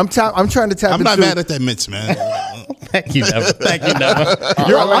 I'm trying to tap. I'm not mad at that mix, man. Thank you, Never. Thank you, Never.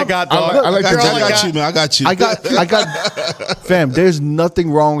 You're all I got, dog. I got you, man. I got you. I got, fam. There's nothing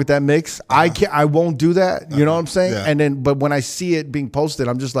wrong with that mix. I won't do that. You know what I'm saying? Yeah. And then, but when I see it being posted,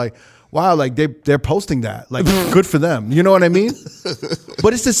 I'm just like, wow, like they're posting that. Like, good for them. You know what I mean?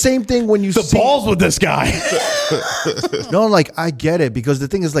 But it's the same thing when you see balls with this guy. No, like, I get it, because the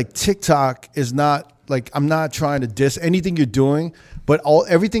thing is, like, TikTok is not, like, I'm not trying to diss anything you're doing, but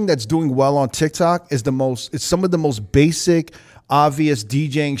everything that's doing well on TikTok is it's some of the most basic, obvious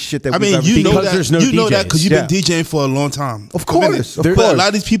DJing shit that I we've mean, ever you seen. know Because that. there's no You know that DJs. because you've Yeah. been DJing for a long time. Of course, of But course. a lot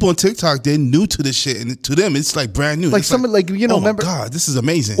of these people on TikTok, they're new to this shit, and to them, it's like brand new. Like It's some, like, you know, oh remember- my God, this is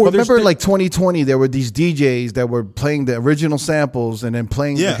amazing. But remember, like 2020, there were these DJs that were playing the original samples and then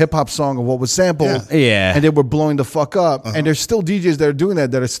playing the Yeah. hip hop song of what was sampled. Yeah. And they were blowing the fuck up. And there's still DJs that are doing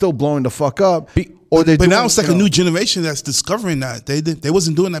that are still blowing the fuck up. Or they're But now doing, it's like you a know, new generation that's discovering that. They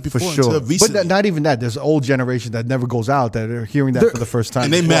wasn't doing that for before sure. until But recently. not even that. There's an old generation that never goes out that are hearing that for the first time.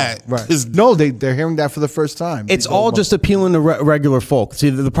 and they as well. mad, Right. 'cause- No, they're hearing that for the first time. It's These all old just appealing to regular folk. See,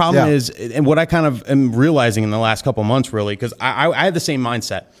 the problem Yeah. is, and what I kind of am realizing in the last couple of months, really, because I had the same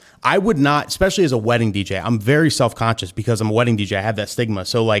mindset. I would not, especially as a wedding DJ, I'm very self-conscious because I'm a wedding DJ. I have that stigma.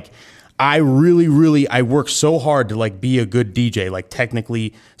 So, like, I really, I work so hard to, like, be a good DJ, like,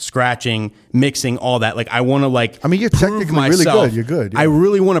 technically scratching, mixing, all that. Like, I want to, like, I mean, you're prove technically really myself. good. You're good, yeah. I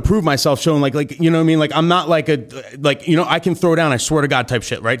really want to prove myself, showing, like, you know what I mean? Like, I'm not like I can throw down, I swear to God type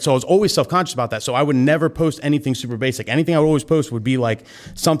shit, right? So I was always self-conscious about that. So I would never post anything super basic. Anything I would always post would be, like,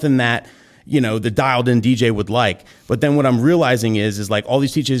 something that, you know, the dialed in DJ would like. But then what I'm realizing is like all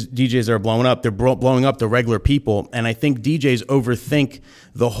these DJs that are blowing up, they're blowing up the regular people. And I think DJs overthink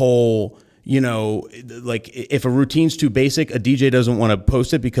the whole, you know, like if a routine's too basic, a DJ doesn't want to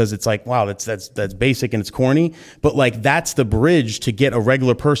post it because it's like, wow, that's basic and it's corny. But like that's the bridge to get a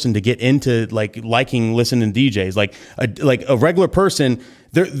regular person to get into like liking listening to DJs. Like a regular person,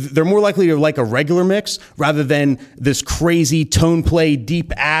 they're more likely to like a regular mix rather than this crazy tone play,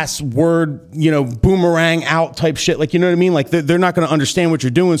 deep ass word, you know, boomerang out type shit. Like, you know what I mean? Like they're not going to understand what you're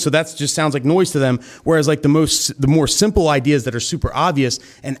doing. So that just sounds like noise to them. Whereas like the more simple ideas that are super obvious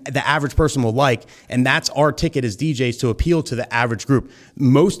and the average person will like, and that's our ticket as DJs to appeal to the average group.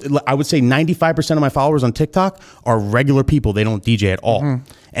 I would say 95% of my followers on TikTok are regular people. They don't DJ at all. Mm-hmm.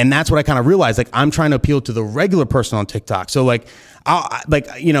 And that's what I kind of realized. Like I'm trying to appeal to the regular person on TikTok. So like,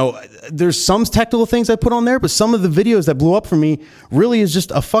 you know, there's some technical things I put on there, but some of the videos that blew up for me really is just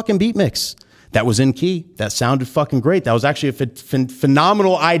a fucking beat mix that was in key. That sounded fucking great. That was actually a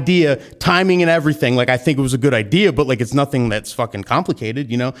phenomenal idea, timing and everything. Like I think it was a good idea, but like it's nothing that's fucking complicated,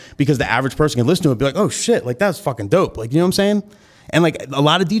 you know, because the average person can listen to it and be like, oh shit, like that's fucking dope. Like, you know what I'm saying? And like a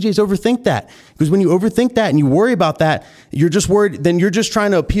lot of DJs overthink that because when you overthink that and you worry about that, you're just worried. Then you're just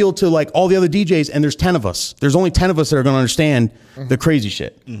trying to appeal to like all the other DJs. And there's 10 of us. There's only 10 of us that are going to understand the crazy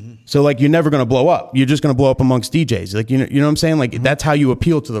shit. Mm-hmm. So like you're never going to blow up. You're just going to blow up amongst DJs. Like, you know what I'm saying? Like that's how you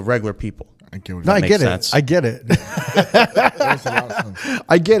appeal to the regular people. I get what No, I you get sense. it. I get it. Makes a lot of sense.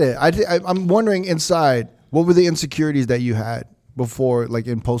 I get it. I'm wondering inside, what were the insecurities that you had before, like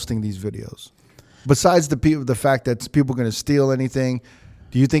in posting these videos? Besides the fact that people are going to steal anything,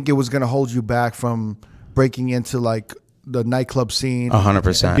 do you think it was going to hold you back from breaking into like the nightclub scene?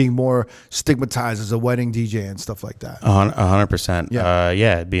 100%. And being more stigmatized as a wedding DJ and stuff like that? 100%.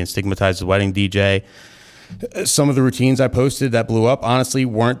 Yeah. Being stigmatized as a wedding DJ. Some of the routines I posted that blew up, honestly,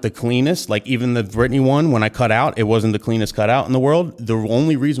 weren't the cleanest. Like even the Britney one, when I cut out, it wasn't the cleanest cut out in the world. The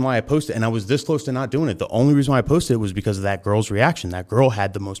only reason why I posted, and I was this close to not doing it, the only reason why I posted it was because of that girl's reaction. That girl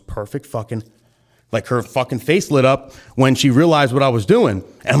had the most perfect fucking, like her fucking face lit up when she realized what I was doing.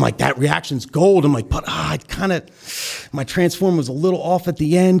 And I'm like, that reaction's gold. I'm like, but I kind of, my transform was a little off at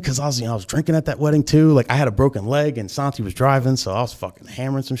the end because I was drinking at that wedding too. Like I had a broken leg and Santi was driving. So I was fucking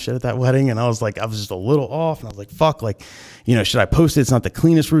hammering some shit at that wedding. And I was just a little off. And I was like, fuck, like, you know, should I post it? It's not the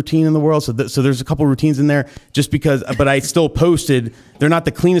cleanest routine in the world. So there's a couple routines in there just because, but I still posted. They're not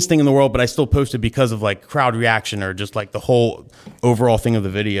the cleanest thing in the world, but I still posted because of like crowd reaction or just like the whole overall thing of the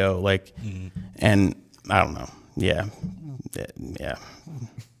video. Like, and I don't know. Yeah.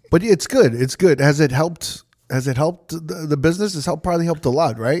 But it's good. It's good. Has it helped? Has it helped the business? It's probably helped a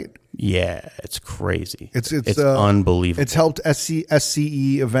lot, right? Yeah, it's crazy. It's unbelievable. It's helped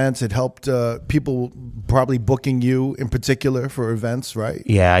SCE events. It helped people probably booking you in particular for events, right?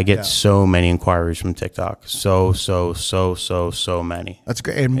 Yeah, I get so many inquiries from TikTok. So many. That's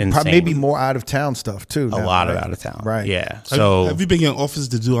great. And Insane. maybe more out of town stuff too. A now, lot of right? out of town. Right. Yeah. Have you been getting offers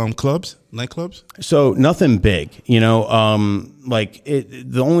to do clubs, nightclubs? So nothing big, you know,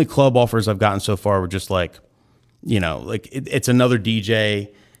 the only club offers I've gotten so far were just like, you know, like it's another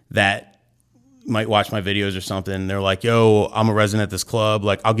DJ that might watch my videos or something. They're like, yo, I'm a resident at this club.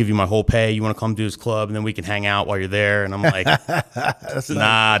 Like, I'll give you my whole pay. You want to come to this club and then we can hang out while you're there. And I'm like,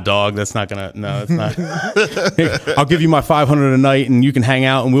 nah, dog, that's not gonna, no, it's not. I'll give you my 500 a night and you can hang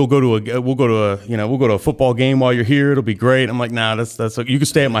out and we'll go to a football game while you're here. It'll be great. I'm like, nah, that's you can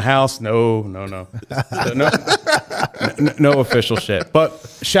stay at my house. No, no official shit.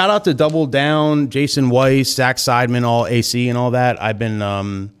 But shout out to Double Down, Jason Weiss, Zach Seidman, all AC and all that. I've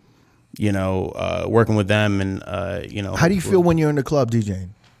been, working with them and How do you feel when you're in the club DJing?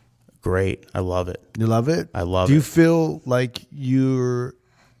 Great. I love it. You love it? I love Do you it. feel like you're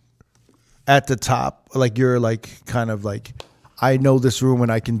at the top? Like you're like kind of like, I know this room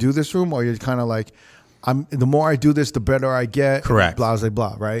and I can do this room? Or you're kind of like, the more I do this, the better I get? Correct. Blah, blah,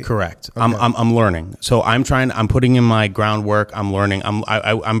 blah, right? Correct. I'm learning. So I'm putting in my groundwork. I'm learning.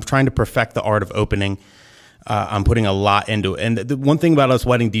 I'm trying to perfect the art of opening. I'm putting a lot into it. And the one thing about us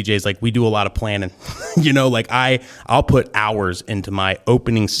wedding DJs, like we do a lot of planning, like I'll put hours into my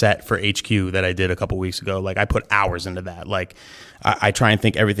opening set for HQ that I did a couple weeks ago. Like I put hours into that. Like I try and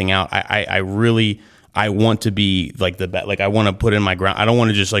think everything out. I want to be like the best. Like I want to put in my ground. I don't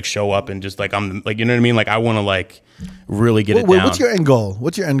want to just like show up and just like, I'm like, you know what I mean? Like I want to like really get it down. What's your end goal?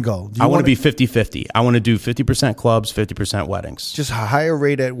 What's your end goal? I want to be 50-50. I want to do 50% clubs, 50% weddings. just a higher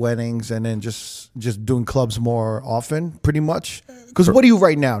rate at weddings and then just doing clubs more often, pretty much? Because what are you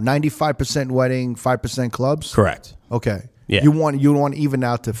right now? 95% wedding, 5% clubs? Correct. Okay. Yeah. You want to even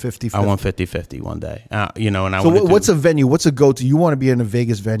out to 50-50. I want 50-50 one day. And I So want what's a venue? What's a go-to? You want to be in a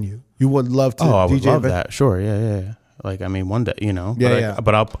Vegas venue. You would love to Oh, I would DJ love event? that. Sure. Yeah. Like, I mean, one day, Yeah,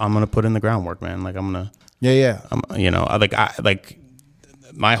 but yeah. I'm going to put in the groundwork, man. Like I'm going to, Yeah.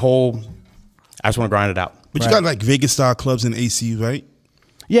 my whole, I just want to grind it out. But you got like Vegas style clubs in AC, right?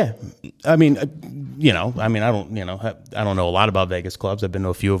 Yeah. I mean, I don't know a lot about Vegas clubs. I've been to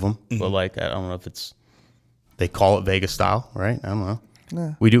a few of them, but like, I don't know if they call it Vegas style, right? I don't know.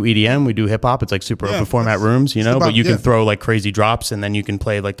 Yeah. We do EDM, we do hip hop. It's like super Yeah, open format it's- rooms, it's about- but you yeah. can throw like crazy drops and then you can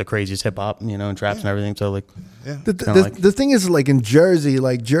play like the craziest hip hop, and traps and everything. So like, The thing is, like in Jersey,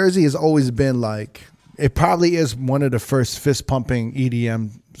 like Jersey has always been like, it probably is one of the first fist pumping EDM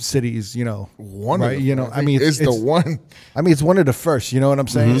cities, One right? of them. I mean, it's the one. I mean, it's one of the first. You know what I'm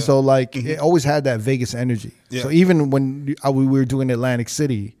saying? So like, it always had that Vegas energy. Yeah. So even when we were doing Atlantic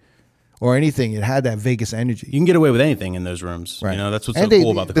City or anything, it had that Vegas energy. you can get away with anything in those rooms. Right. That's what's And so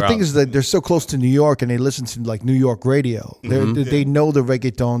cool about the crowd. thing is that they're so close to New York and they listen to like New York radio. They know the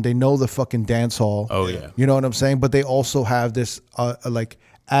reggaeton, they know the fucking dance hall. Oh, yeah. You know what I'm saying? But they also have this like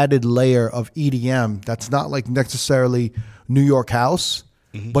added layer of EDM that's not like necessarily New York house,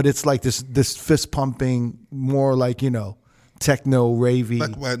 but it's like this fist pumping, more like, techno ravey.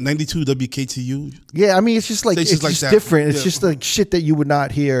 Like what, 92 WKTU? Yeah, I mean, it's just like Stations it's like just that. different. It's Yeah. just like shit that you would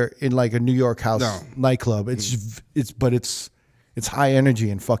not hear in like a New York house No. nightclub. It's high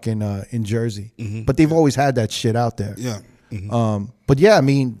energy in fucking in Jersey. But they've always had that shit out there. Yeah. But yeah, I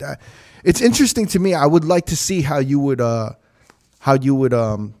mean, it's interesting to me. I would like to see how you would you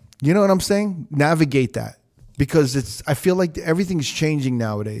know what I'm saying? Navigate that. Because I feel like everything's changing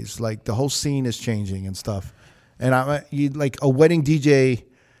nowadays. Like the whole scene is changing and stuff. And like a wedding DJ,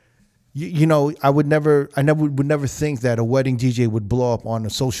 I would never think that a wedding DJ would blow up on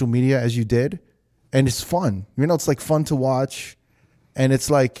social media as you did. And it's fun. It's like fun to watch. And it's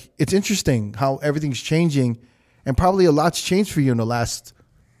like, it's interesting how everything's changing. And probably a lot's changed for you in the last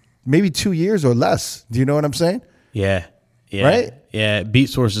maybe 2 years or less. Do you know what I'm saying? Yeah. Right? Yeah. Beat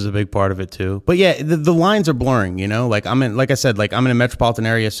Source is a big part of it too. But yeah, the lines are blurring, like I'm in a metropolitan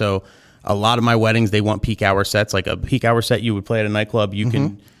area. So a lot of my weddings, they want peak hour sets. Like a peak hour set you would play at a nightclub, you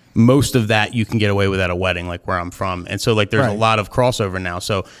can, most of that you can get away with at a wedding, like where I'm from. And so like there's a lot of crossover now.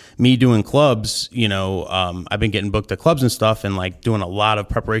 So me doing clubs, I've been getting booked at clubs and stuff and like doing a lot of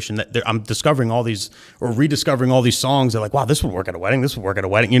preparation. I'm discovering all these or rediscovering all these songs. They're like, wow, this would work at a wedding. This would work at a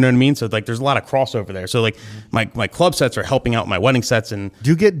wedding. You know what I mean? So like there's a lot of crossover there. So like my club sets are helping out my wedding sets and Do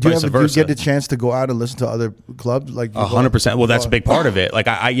you get vice versa. the chance to go out and listen to other clubs? Like 100%. Well, that's a big part of it. Like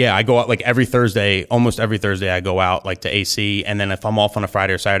I go out like almost every Thursday I go out like to AC. And then if I'm off on a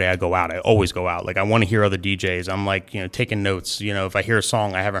Friday or Saturday, I go out. I always go out. Like I want to hear other DJs. I'm like, taking notes, if I hear a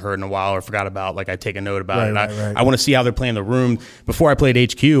song I haven't heard in a while or forgot about, like I take a note about it. Right. I want to see how they're playing the room. Before I played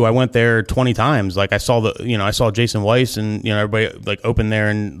HQ, I went there 20 times. Like I saw Jason Weiss and, everybody like open there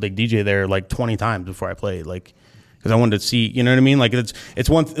and like DJ there like 20 times before I played. Like, because I wanted to see, you know what I mean? Like it's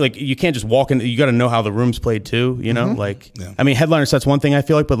one like you can't just walk in. You got to know how the room's played too. Like I mean, headliner set's one thing I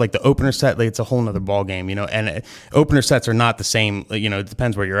feel like, but like the opener set, like it's a whole nother ball game. And opener sets are not the same. It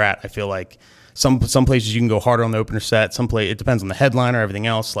depends where you're at. I feel like some places you can go harder on the opener set. It depends on the headliner, everything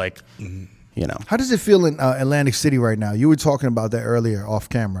else. Like How does it feel in Atlantic City right now? You were talking about that earlier off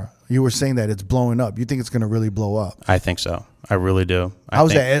camera. You were saying that it's blowing up. You think it's going to really blow up? I think so. I really do.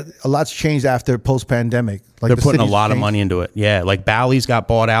 How's that? A lot's changed after post-pandemic. Like They're putting a city's lot of changed. money into it. Yeah, like Bally's got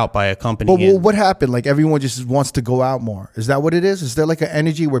bought out by a company. Well, what happened? Like everyone just wants to go out more. Is that what it is? Is there like an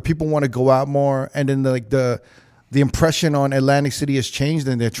energy where people want to go out more, and then like the the impression on Atlantic City has changed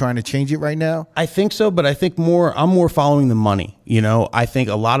and they're trying to change it right now? I think so, but I think I'm more following the money. You know, I think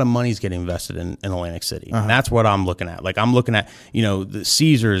a lot of money's getting invested in Atlantic City. And that's what I'm looking at. Like I'm looking at, you know, the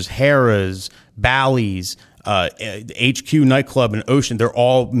Caesars, Harrah's, Bally's, HQ nightclub and Ocean. They're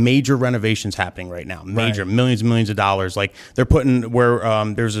all major renovations happening right now. Major, millions and millions of dollars. Like they're putting where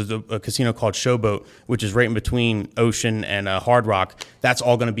there's a casino called Showboat, which is right in between Ocean and Hard Rock. That's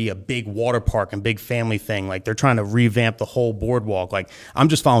all going to be a big water park and big family thing. Like they're trying to revamp the whole boardwalk. Like I'm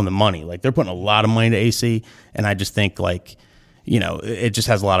just following the money. Like they're putting a lot of money to AC, and I just think like, you know, it just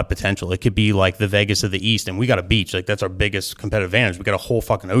has a lot of potential. It could be like the Vegas of the East, and we got a beach. Like that's our biggest competitive advantage. We got a whole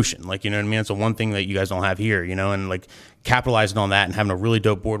fucking ocean. Like, you know what I mean? It's the one thing that you guys don't have here, you know, and like capitalizing on that and having a really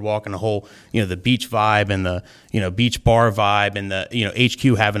dope boardwalk and the whole, you know, the beach vibe and the, you know, beach bar vibe and the, you know,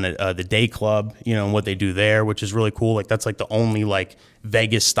 HQ having the day club, you know, and what they do there, which is really cool. Like that's like the only like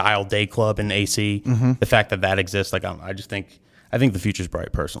Vegas style day club in AC. The fact that exists, like I think the future's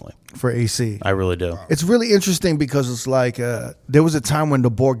bright personally. For AC. I really do. It's really interesting because it's like there was a time when the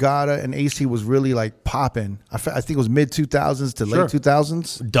Borgata and AC was really like popping. I think it was mid 2000s to late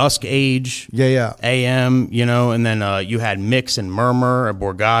 2000s. Dusk Age, Yeah. AM, you know, and then you had Mix and Murmur and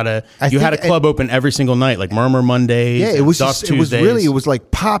Borgata. You had a club open every single night, like Murmur Mondays. Yeah, it was Dusk just, Tuesdays. it was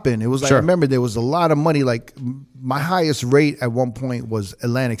like popping. It was like, Sure. I remember there was a lot of money. Like my highest rate at one point was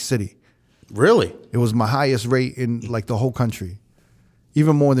Atlantic City. Really? It was my highest rate in like the whole country,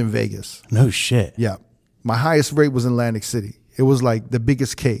 even more than Vegas. No shit. Yeah, my highest rate was in Atlantic City. It was like the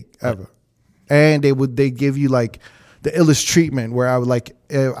biggest cake ever, and they give you like the illest treatment where I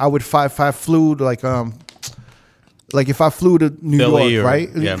would flew to like if I flew to New Philly York, right?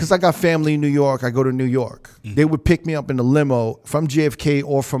 yeah. Because I got family in New York. I go to New York. They would pick me up in the limo from JFK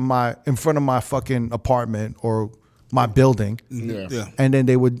or from in front of my fucking apartment or my building. Yeah. And then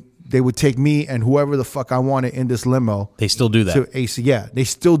they would take me and whoever the fuck I wanted in this limo. They still do that. To AC. Yeah, they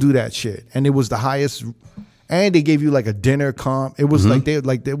still do that shit. And it was the highest, and they gave you like a dinner comp. It was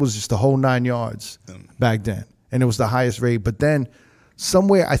it was just the whole 9 yards back then. And it was the highest rate. But then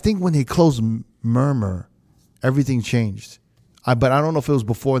somewhere, I think when they closed Murmur, everything changed. But I don't know if it was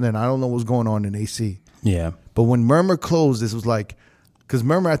before then. I don't know what was going on in AC. Yeah. But when Murmur closed, this was like, because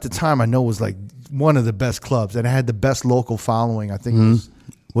Murmur at the time I know was like one of the best clubs and it had the best local following. I think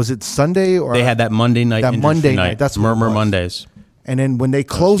was it Sunday or They had that Monday night. that industry Monday night. That's what it Murmur was. Mondays. And then when they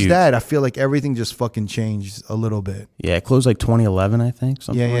closed huge. that, I feel like everything just fucking changed a little bit. Yeah, it closed like 2011, I think.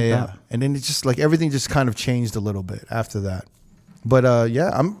 Something like Yeah. that. And then it just like everything just kind of changed a little bit after that. But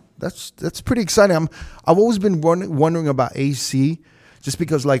that's pretty exciting. I've always been wondering about AC, just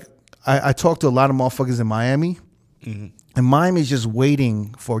because like I talked to a lot of motherfuckers in Miami, and Miami's just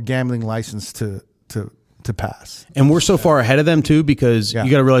waiting for a gambling license to pass. And we're so far ahead of them too, because Yeah. you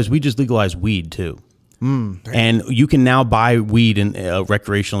got to realize we just legalized weed too. And you can now buy weed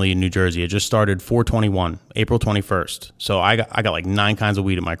recreationally in New Jersey. It just started 4/21, April 21st. So I got like 9 kinds of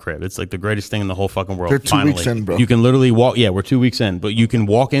weed in my crib. It's like the greatest thing in the whole fucking world. They're 2 weeks in, bro. You can literally walk. Yeah, we're 2 weeks in, but you can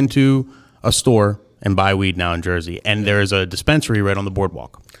walk into a store and buy weed now in Jersey. And there is a dispensary right on the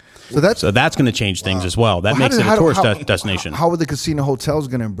boardwalk. So that's going to change things as well. That makes it a tourist destination. How are the casino hotels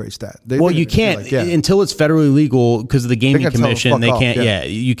going to embrace that? Well, you can't until it's federally legal because of the gaming gonna tell them commission. fuck They off, can't. yeah. Yeah,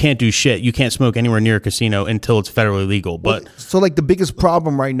 you can't do shit. You can't smoke anywhere near a casino until it's federally legal. But So like the biggest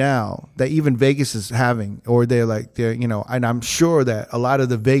problem right now that even Vegas is having, or they're and I'm sure that a lot of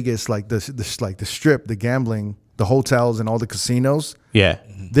the Vegas like the strip, the gambling, the hotels, and all the casinos, yeah,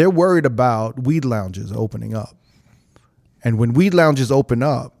 they're worried about weed lounges opening up. And when weed lounges open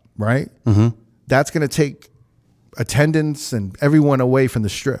up, right, that's going to take attendance and everyone away from the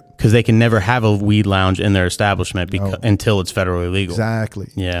strip. because they can never have a weed lounge in their establishment until it's federally legal. Exactly.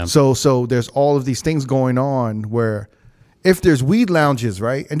 Yeah. So there's all of these things going on where if there's weed lounges,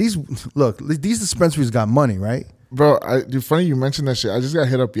 right, and these dispensaries got money, right? Bro, it's funny you mentioned that shit. I just got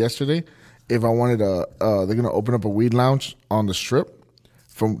hit up yesterday. If I wanted they're gonna open up a weed lounge on the strip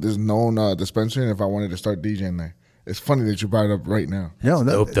from this known dispensary, and if I wanted to start DJing there. It's funny that you brought it up right now. No,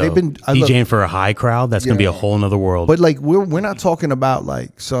 Dope, they've though. been DJing for a high crowd. That's gonna be a Yeah. whole nother world. but like we're not talking about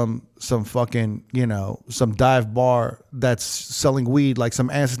like some fucking some dive bar that's selling weed, like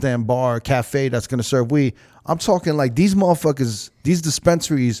some Amsterdam bar cafe that's gonna serve weed. I'm talking like these motherfuckers, these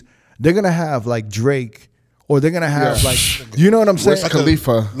dispensaries, they're gonna have like Drake or they're gonna have Yeah. like, you know what I'm saying? Wiz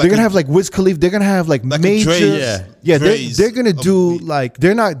Khalifa. They're gonna have like Wiz Khalifa. They're gonna have like Like a major. Dre's. Yeah, Dre's they're gonna of do beat. like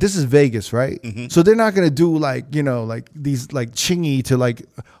they're not. This is Vegas, right? So they're not gonna do like like these like chingy to like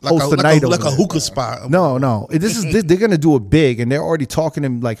host the night over like a there. hookah spot. No. They're gonna do it big, and they're already talking to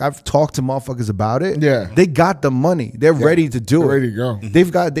him. Like I've talked to motherfuckers about it. Yeah. they got the money. They're ready to do They're it. ready to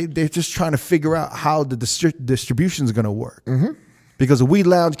go. They're just trying to figure out how the distribution is gonna work. Because a weed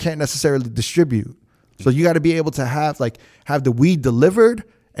lounge can't necessarily distribute, so you got to be able to have the weed delivered,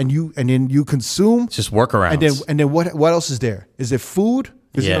 and then you consume. It's just workarounds. And then what else is there? Is it food?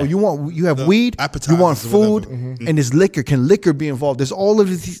 Because Yeah. you have weed, you appetizers want or food, whatever. and there's liquor. Can liquor be involved? There's all of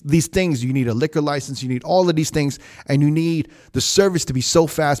these things. You need a liquor license. You need all of these things, and you need the service to be so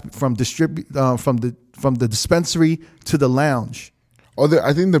fast from the dispensary to the lounge.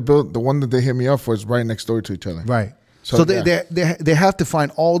 I think the one that they hit me up for is right next door to each other. Right. So, So, yeah. they have to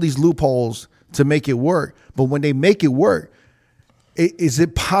find all these loopholes to make it work. But when they make it work, is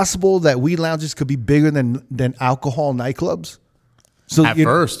it possible that weed lounges could be bigger than alcohol nightclubs? So At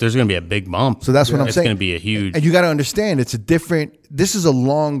first, there's going to be a big bump. So that's what I'm It's saying. going to be a huge. And you got to understand, this is a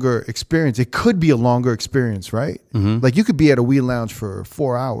longer experience. It could be a longer experience, right? Like you could be at a weed lounge for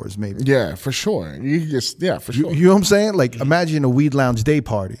 4 hours, maybe. Yeah, for sure. For sure. You know what I'm saying? Like imagine a weed lounge day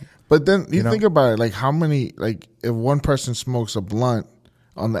party. But then you know? think about it, like how many, like if one person smokes a blunt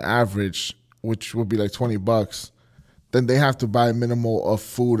on the average, which would be like $20, then they have to buy minimal of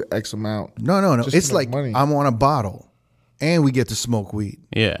food X amount. No. just to It's make like money. I'm on a bottle, and we get to smoke weed.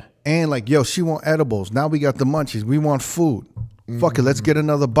 yeah. And like, yo, she want edibles. Now we got the munchies. We want food. Fuck it, let's get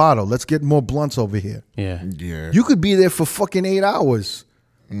another bottle. Let's get more blunts over here. Yeah. Yeah. You could be there for fucking 8 hours.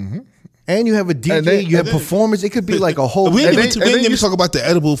 And you have a DJ, And then- you have performance. It could be like a whole. We And didn't then even you- talk about the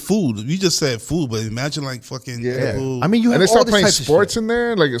edible food. You just said food, but imagine like fucking edible. I mean, you and have they all start this playing types of sports shit. in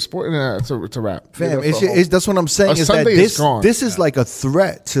there, like a sport. Nah, it's a wrap. Fam, Yeah, that's what I'm saying. A Is that Sunday is this gone. this is like a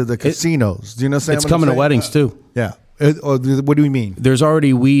threat to the casinos? Do you know what I'm saying? It's coming to saying? weddings too. Yeah. Or what do we mean? There's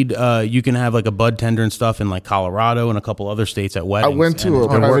already weed. You can have like a bud tender and stuff in like Colorado and a couple other states at I weddings. went to and a they're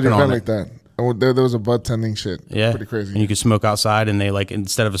private working on event it. like that. And there was a bud tending shit. Yeah, Pretty crazy. And you can smoke outside, and they like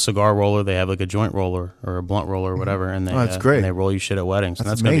instead of a cigar roller, they have like a joint roller or a blunt roller or whatever, and they that's great. And they roll you shit at weddings, and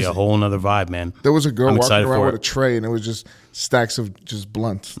That's that's gonna be a amazing. whole nother vibe, man. There was a girl I'm walking excited around for with it. a tray, and it was just stacks of just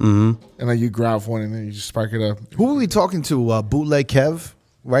blunts. Mm-hmm. And then you grab one, and then you just spark it up. Who were we talking to? Bootleg Kev,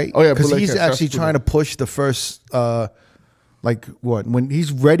 right? Oh, yeah, because Bootleg he's Kev. actually That's trying to push the first, when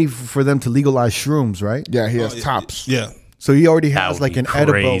he's ready for them to legalize shrooms, right? Yeah, he has tops. yeah. So he already That has would like be an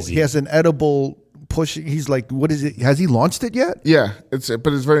edible. crazy. He has an edible push. He's like, what is it? Has he launched it yet? Yeah, it's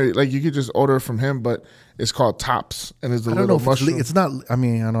very like you could just order it from him, but it's called Tops, and it's a I don't know little if mushroom. it's not. I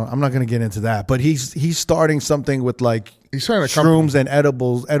mean, I'm not going to get into that. But he's starting something with like He's trying to shrooms and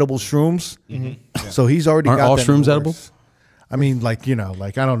edible shrooms. So he's already Aren't got all that in shrooms the edible? works. I mean, like I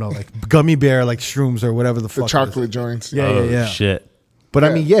don't know, like gummy bear, like shrooms or whatever the the fuck. it is. chocolate joints. Yeah, Oh yeah. shit! But I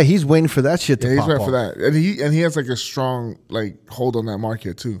mean, yeah, he's waiting for that shit to Yeah, he's pop right off. for that, and he has like a strong like hold on that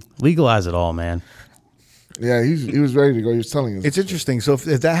market too. Legalize it all, man. Yeah, he was ready to go. He was telling us. It's interesting. So if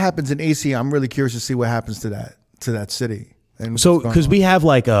that happens in AC, I'm really curious to see what happens to that city. And So, what's going because on. we have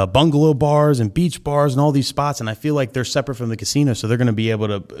like bungalow bars and beach bars and all these spots, and I feel like they're separate from the casino, so they're going to be able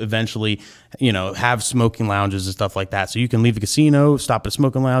to eventually, have smoking lounges and stuff like that. So you can leave the casino, stop at a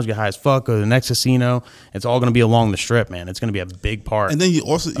smoking lounge, get high as fuck, go to the next casino. It's all going to be along the strip, man. It's going to be a big part. And then you're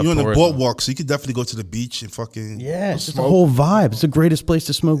on the tourism. boardwalk, so you could definitely go to the beach and fucking yeah, it's just a whole vibe. It's the greatest place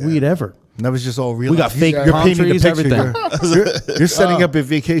to smoke weed ever. And that was just all real. We got fake You're palm painting the trees, picture. everything. You're setting up a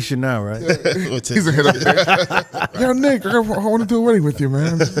vacation now, right? He's a hit up. Yo, Nick, I want to do a wedding with you,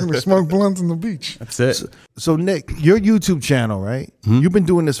 man. I'm just gonna smoke blunts on the beach. That's it. So Nick, your YouTube channel, right? Hmm? You've been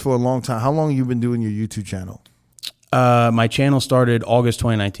doing this for a long time. How long have you been doing your YouTube channel? My channel started August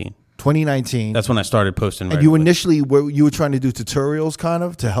 2019. 2019. That's when I started posting. and you regularly. initially you were trying to do tutorials kind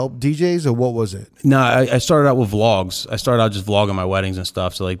of to help DJs, or what was it? No, I started out with vlogs. I started out just vlogging my weddings and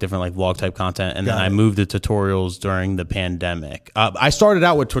stuff, so like different like vlog type content, and then Got I it. moved to tutorials during the pandemic. I started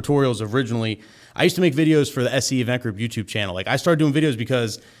out with tutorials originally. I used to make videos for the SCE Event Group YouTube channel. Like I started doing videos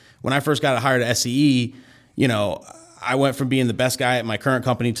because when I first got hired at SCE, I went from being the best guy at my current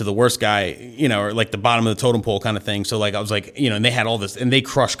company to the worst guy, or like the bottom of the totem pole kind of thing. So like I was like, and they had all this, and they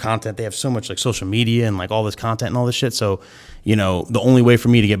crush content. They have so much like social media and like all this content and all this shit. So, the only way for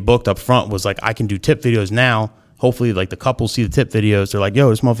me to get booked up front was like I can do tip videos now. Hopefully, like the couples see the tip videos, they're like, "Yo,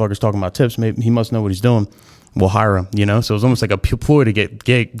 this motherfucker's talking about tips. Maybe he must know what he's doing. We'll hire him." So it was almost like a ploy to get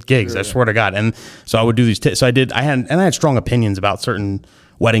gigs. I swear to God. And so I would do these tips. So I had strong opinions about certain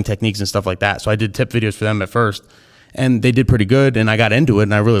wedding techniques and stuff like that. So I did tip videos for them at first. and they did pretty good, and I got into it,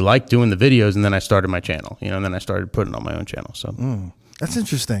 and I really liked doing the videos, and then I started my channel, and then I started putting it on my own channel. So That's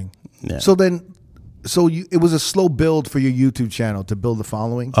interesting. Yeah. So it was a slow build for your YouTube channel to build the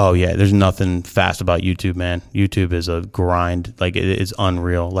following. Oh yeah, there's nothing fast about YouTube, man. YouTube is a grind. Like it's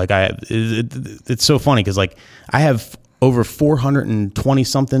unreal. Like it's so funny because like I have over 430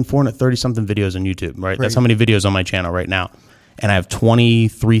 something videos on YouTube. Right, that's how many videos on my channel right now, and I have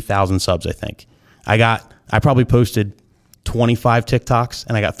 23,000 subs. I think I probably posted 25 TikToks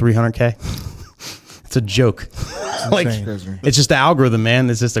and I got 300K. It's a joke. Like it's just the algorithm, man.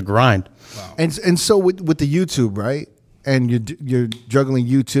 It's just a grind. Wow. And so with the YouTube, right? And you're juggling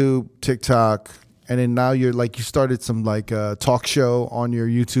YouTube, TikTok, and then now you started some talk show on your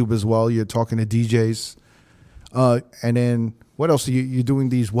YouTube as well. You're talking to DJs, and then what else? You're doing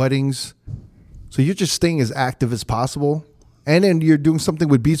these weddings, so you're just staying as active as possible. And then you're doing something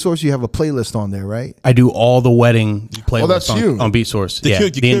with BeatSource. You have a playlist on there, right? I do all the wedding playlists that's you. on BeatSource.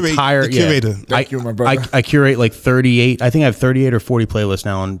 The curator. Thank you, my brother. I curate like 38. I think I have 38 or 40 playlists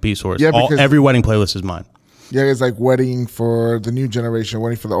now on BeatSource. Yeah, because every wedding playlist is mine. Yeah, it's like wedding for the new generation,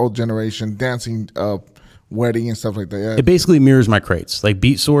 wedding for the old generation, dancing wedding and stuff like that. Yeah. It basically mirrors my crates. Like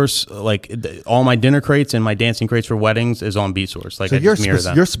BeatSource, like all my dinner crates and my dancing crates for weddings is on BeatSource. Like so I just mirror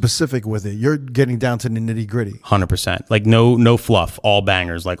them. You're specific with it. You're getting down to the nitty gritty. 100%. Like no fluff, all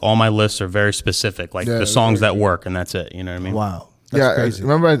bangers. Like all my lists are very specific. Like the songs that work, and that's it. You know what I mean? Wow. That's crazy.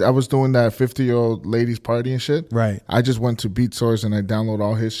 Remember I was doing that 50-year-old ladies party and shit? Right. I just went to BeatSource and I download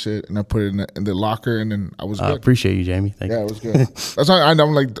all his shit and I put it in the locker and then I was good. Appreciate you, Jamie. Thank you. Yeah, it was good. That's why I'm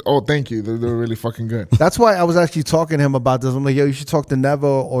like, oh, thank you. They're really fucking good. That's why I was actually talking to him about this. I'm like, yo, you should talk to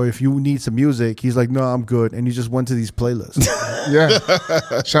Nevo, or if you need some music. He's like, no, I'm good. And he just went to these playlists.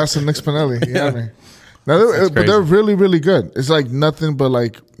 Yeah. Shouts to Nick Spinelli. You know what I mean? Now, but they're really, really good. It's like nothing but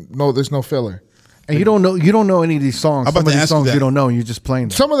there's no filler. And you don't know any of these songs. Some of these songs you don't know, and you're just playing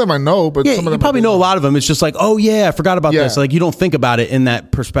them. Some of them I know, but yeah, some of them you probably know a lot of them. It's just like, oh yeah, I forgot about this. Like you don't think about it in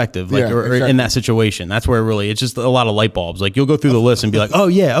that perspective, like or in that situation. That's where it's just a lot of light bulbs. Like you'll go through the list and be like, oh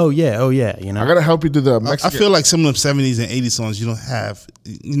yeah. You know, I gotta help you do the Mexican. I feel like some of them 70s and 80s songs you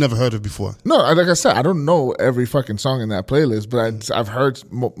never heard of before. No, like I said, I don't know every fucking song in that playlist, but I've heard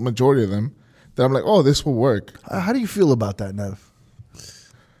majority of them that I'm like, oh, this will work. How do you feel about that, Nev?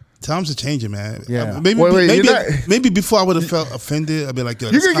 Times are changing, man. Yeah. Maybe before I would have felt offended. I'd be like, yo,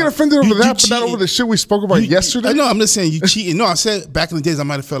 you're gonna get offended over that, but not over the shit we spoke about yesterday. I know. I'm just saying you cheating. No, I said back in the days I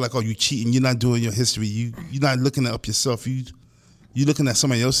might have felt like, oh, you cheating. You're not doing your history. You're not looking it up yourself. You're looking at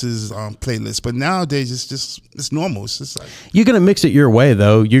somebody else's playlist. But nowadays it's normal. It's just like you're gonna mix it your way,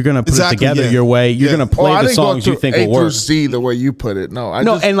 though. You're gonna put it together your way. You're gonna play the songs you think will work. A through Z the way you put it. No,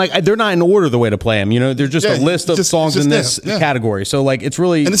 and like they're not in order the way to play them. You know, they're just a list of songs in this category. So like it's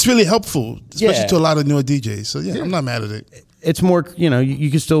really helpful, especially to a lot of newer DJs. So I'm not mad at it. It's more,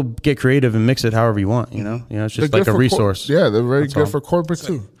 you can still get creative and mix it however you want. You know, it's just like a resource. They're very good for corporate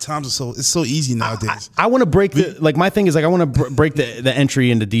too. Times are it's so easy nowadays. I want to break my thing is like I want to break the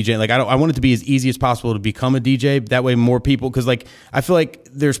entry into DJing. Like I want it to be as easy as possible to become a DJ. That way, more people, because like I feel like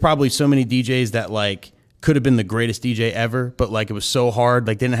there's probably so many DJs that like could have been the greatest DJ ever, but like it was so hard.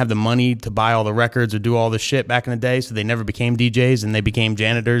 Like they didn't have the money to buy all the records or do all the shit back in the day, so they never became DJs and they became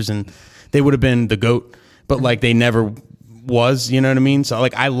janitors, and they would have been the GOAT, but like they never was, you know what I mean? So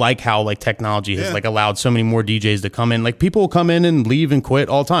like I like how like technology has like allowed so many more DJs to come in. Like people will come in and leave and quit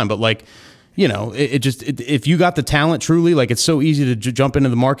all the time, but like if you got the talent truly, like it's so easy to jump into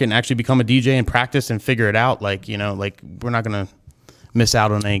the market and actually become a DJ and practice and figure it out. Like like we're not gonna miss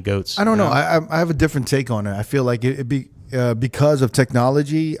out on any goats. I don't know. I have a different take on it. I feel like because of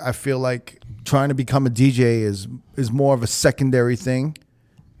technology, I feel like trying to become a DJ is more of a secondary thing.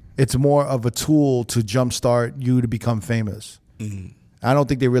 It's more of a tool to jumpstart you to become famous. Mm-hmm. I don't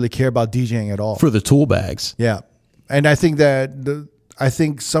think they really care about DJing at all. For the tool bags. Yeah. And I think that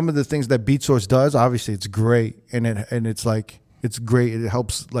some of the things that BeatSource does, obviously it's great. And it's like, it's great. It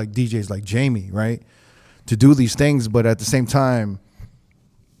helps like DJs like Jamie, right? To do these things. But at the same time,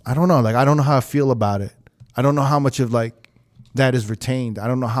 I don't know. Like, I don't know how I feel about it. I don't know how much of like that is retained. I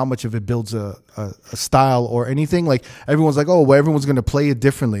don't know how much of it builds a style or anything. Like everyone's like, oh, well, everyone's going to play it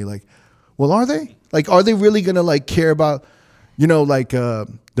differently. Like, well, are they? Like, are they really going to like care about, the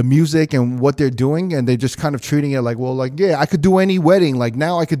music and what they're doing? And they're just kind of treating it like, well, like, yeah, I could do any wedding. Like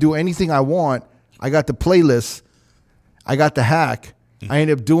now I could do anything I want. I got the playlist. I got the hack. I end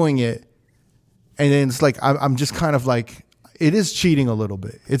up doing it. And then it's like, I'm just kind of like, it is cheating a little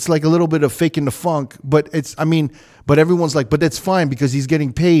bit. It's like a little bit of faking the funk, but but everyone's like, but that's fine because he's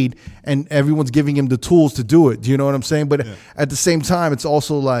getting paid and everyone's giving him the tools to do it. Do you know what I'm saying? But at the same time, it's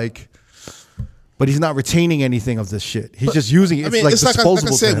also like, but he's not retaining anything of this shit. He's just using it. It's like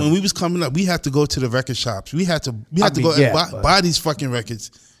disposable I said, to him. when we was coming up, we had to go to the record shops. We had to go and buy these fucking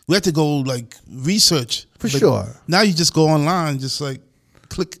records. We had to go like research. For sure. Now you just go online, just like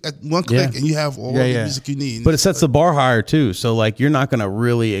click at one click, and you have all the music you need. But it sets the bar higher too. So like you're not going to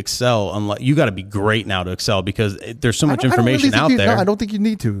really excel unless you got to be great now to excel because there's so much information out there. No, I don't think you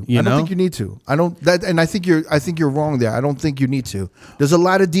need to. I don't think you need to. And I think you're wrong there. I don't think you need to. There's a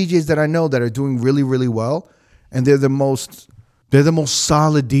lot of DJs that I know that are doing really, really well, and they're the most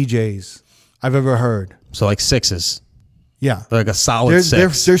solid DJs I've ever heard. So like sixes. Yeah, They're like a solid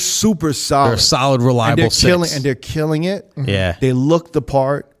six. They're super solid. They're a solid, reliable and they're killing it. Yeah. They look the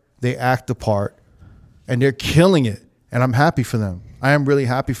part. They act the part. And they're killing it. And I'm happy for them. I am really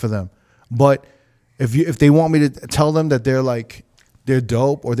happy for them. But if they want me to tell them that they're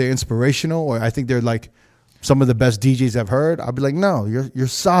dope or they're inspirational or I think they're like some of the best DJs I've heard, I'll be like, no, you're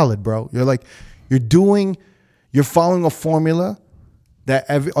solid, bro. You're following a formula that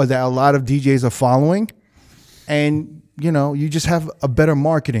a lot of DJs are following, and you just have a better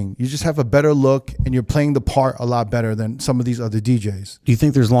marketing. You just have a better look, and you're playing the part a lot better than some of these other DJs. Do you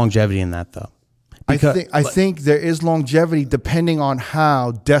think there's longevity in that though? I think there is longevity depending on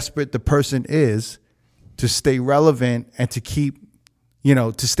how desperate the person is to stay relevant and to keep,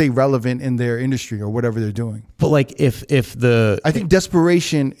 to stay relevant in their industry or whatever they're doing. But like I think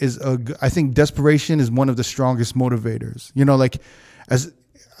desperation is one of the strongest motivators.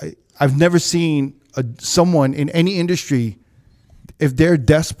 I've never seen someone in any industry, if they're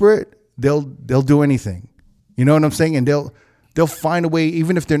desperate, they'll do anything. You know what I'm saying? And they'll find a way,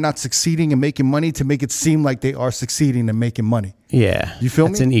 even if they're not succeeding and making money, to make it seem like they are succeeding and making money. Yeah, you feel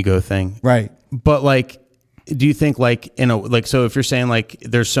me? It's an ego thing, right? But like, do you think so if you're saying like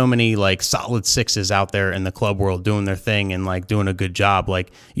there's so many like solid sixes out there in the club world doing their thing and like doing a good job,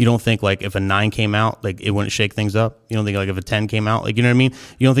 like you don't think like if a 9 came out, like it wouldn't shake things up? You don't think like if a 10 came out, like, you know what I mean?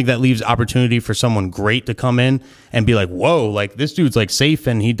 You don't think that leaves opportunity for someone great to come in and be like, whoa, like this dude's like safe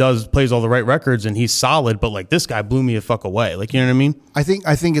and he plays all the right records and he's solid, but like this guy blew me the fuck away. Like, you know what I mean? I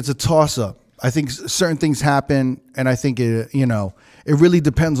think it's a toss up. I think certain things happen, and I think it really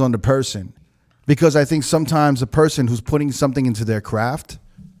depends on the person. Because I think sometimes a person who's putting something into their craft,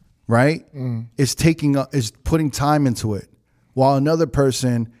 right, is putting time into it, while another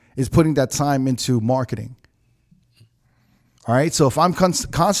person is putting that time into marketing. All right, so if I'm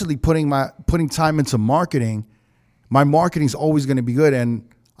constantly putting time into marketing, my marketing is always going to be good, and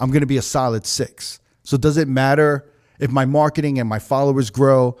I'm going to be a solid 6. So does it matter if my marketing and my followers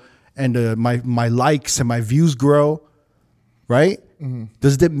grow, and my likes and my views grow, right? Mm-hmm.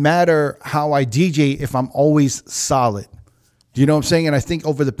 Does it matter how I DJ if I'm always solid? Do you know what I'm saying? And I think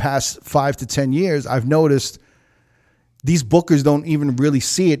over the past 5 to 10 years, I've noticed these bookers don't even really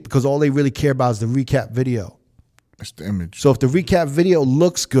see it because all they really care about is the recap video. It's the image. So if the recap video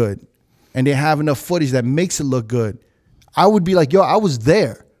looks good and they have enough footage that makes it look good, I would be like, yo, I was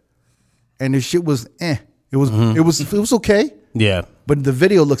there. And this shit was It was okay. Yeah. But the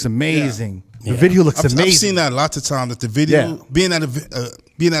video looks amazing. Yeah. The video looks amazing. I've seen that lots of times. That the video being at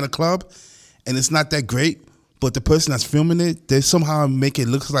a club, and it's not that great, but the person that's filming it, they somehow make it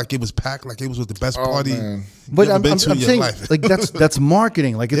look like it was packed, like it was the best party. But I'm saying, like that's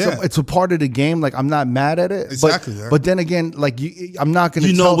marketing. Like it's a part of the game. Like I'm not mad at it. Exactly. But then again, like I'm not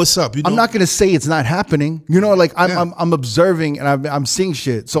gonna. know what's up. I'm not gonna say it's not happening. Like I'm observing and I'm seeing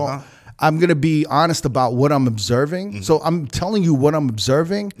shit. So. I'm going to be honest about what I'm observing. Mm-hmm. So I'm telling you what I'm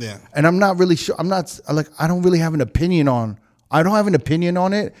observing. Yeah. And I'm not really sure. I don't really have an opinion on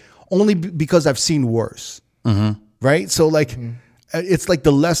it only because I've seen worse. Mm-hmm. Right. So it's like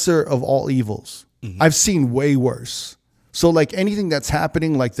the lesser of all evils. Mm-hmm. I've seen way worse. So like anything that's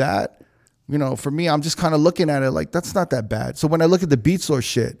happening like that, for me, I'm just kind of looking at it like that's not that bad. So when I look at the Beatsource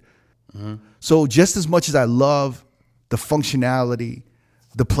shit, so just as much as I love the functionality,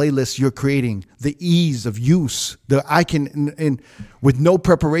 the playlist you're creating, the ease of use, I can with no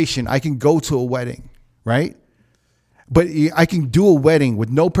preparation, I can go to a wedding, right? But I can do a wedding with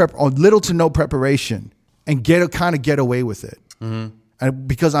little to no preparation and get away with it. Mm-hmm. And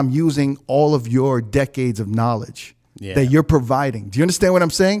because I'm using all of your decades of knowledge that you're providing. Do you understand what I'm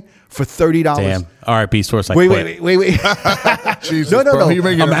saying? For $30. Damn. R.I.P. Source. Wait. Jesus, no. Bro, you're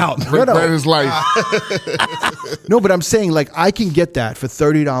making I'm out. Regret his life. No, but I'm saying like I can get that for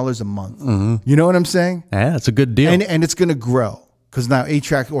 $30 a month. Mm-hmm. You know what I'm saying? Yeah, that's a good deal. And it's going to grow because now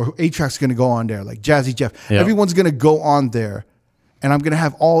A-Track's going to go on there, like Jazzy Jeff. Yep. Everyone's going to go on there, and I'm going to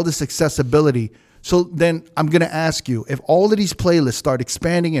have all this accessibility. So then I'm going to ask you, if all of these playlists start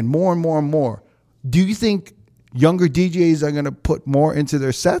expanding and more and more and more, do you think younger DJs are going to put more into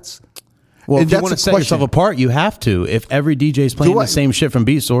their sets? Well, And if you that's want a to set yourself question. apart, you have to. If every DJ is playing Do I- the same shit from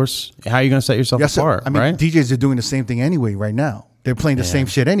Beat Source, how are you going to set yourself Yes, sir. apart? I mean, right? DJs are doing the same thing anyway right now. They're playing the same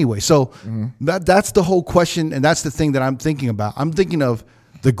shit anyway. So that's the whole question, and that's the thing that I'm thinking about. I'm thinking of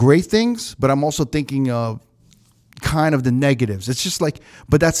the great things, but I'm also thinking of kind of the negatives. It's just like,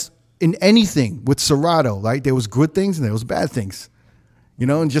 but that's in anything with Serato, right? There was good things and there was bad things, you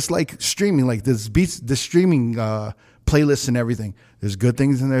know. And just like streaming, like this beats, the streaming playlists and everything. There's good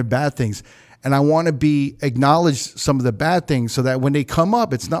things and there are bad things. And I want to be acknowledge some of the bad things so that when they come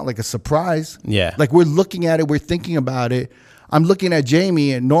up, it's not like a surprise. Yeah. Like we're looking at it, we're thinking about it. I'm looking at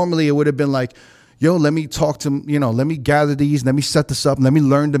Jamie, and normally it would have been like, yo, let me talk to, you know, let me gather these, let me set this up, let me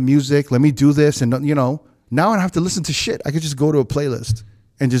learn the music, let me do this. And, you know, now I don't have to listen to shit. I could just go to a playlist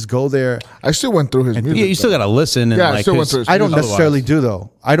and just go there. I still went through his music. yeah, you still though. got to listen. And Yeah, I like, still went through his I don't Otherwise. necessarily do though.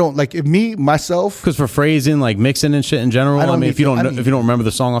 I don't like if me, myself. Because for phrasing, like mixing and shit in general, I I, don't mean, need if you to- don't I know, don't if you don't remember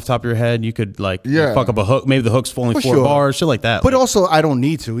the song off the top of your head, you could like Yeah. fuck up a hook. Maybe the hook's only For 4 sure. bars, shit like that. But Like, also, I don't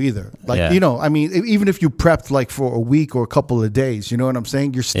need to either. Like, Yeah. you know, I mean, even if you prepped like for a week or a couple of days, you know what I'm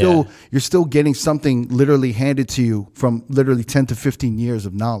saying? You're still getting something literally handed to you from literally 10 to 15 years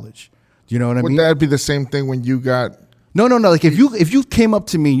of knowledge. Do you know what I Would mean? that be the same thing when you got? No. Like if you came up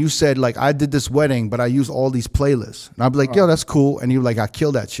to me and you said like I did this wedding, but I use all these playlists, and I'd be like, yo, that's cool, and you're like, I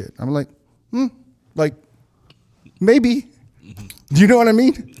killed that shit. I'm like, like maybe. Do you know what I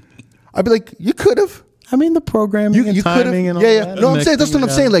mean? I'd be like, you could have. I mean, the programming You and could have. timing and all Yeah. that. No, I'm and saying that's mixing, what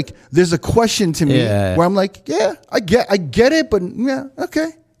I'm saying. Like, there's a question to me Yeah. where I'm like, yeah, I get it, but yeah, okay,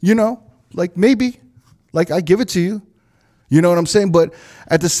 you know, like maybe, like I give it to you. You know what I'm saying? But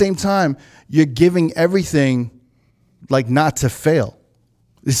at the same time, you're giving everything like not to fail.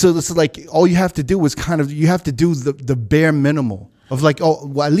 So this is like all you have to do is kind of you have to do the bare minimal of like, oh,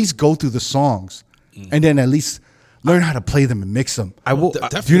 well, at least go through the songs and then at least learn how to play them and mix them. I will. Do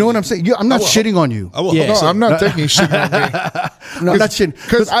you know what I'm saying? I'm not shitting on you. I will Yeah. No, hope so. I'm not taking shit on me. No, I'm not shitting.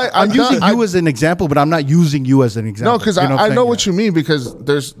 'cause I'm using you as an example, but I'm not using you as an example. No, because You know I I'm know saying? what you mean. Because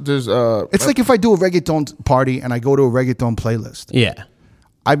there's It's like if I do a reggaeton party and I go to a reggaeton playlist. Yeah.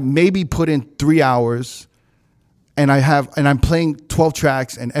 I maybe put in 3 hours and I'm playing 12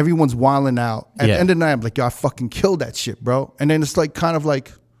 tracks and everyone's wilding out. At Yeah. the end of the night, I'm like, yo, I fucking killed that shit, bro. And then it's like kind of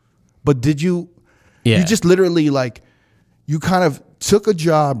like, but did you Yeah. you just literally like you kind of took a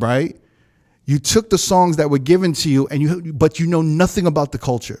job, right? You took the songs that were given to you but you know nothing about the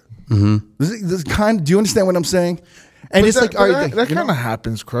culture. Mm-hmm. This kind do you understand what I'm saying? And it's like, all right, that you know, kind of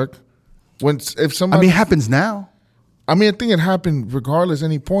happens, Craig. When if I somebody, mean, it happens now. I think it happened regardless.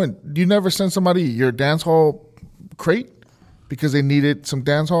 Any point, you never send somebody your dance hall crate because they needed some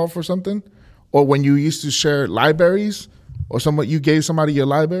dance hall for something, or when you used to share libraries, or you gave somebody your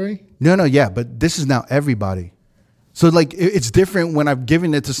library. No, yeah, but this is now everybody. So like it's different when I'm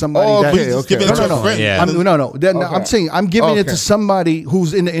giving it to somebody. Oh, that, okay, Just okay. give it to No. a friend. Yeah. No. I'm saying I'm giving it Okay. to somebody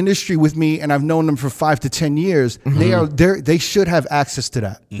who's in the industry with me, and I've known them for 5 to 10 years. They should have access to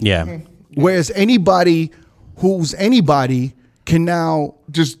that. Yeah. Whereas anybody who's anybody can now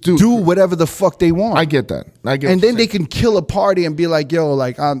Just do whatever the fuck they want. I get that. I get. and what then you're they saying. can kill a party and be like, yo,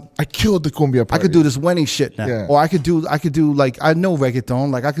 like I killed the cumbia I party. could do this wedding shit now. Yeah. Or I could do like I know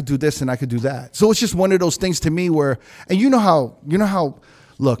reggaeton, like I could do this and I could do that. So it's just one of those things to me where and you know how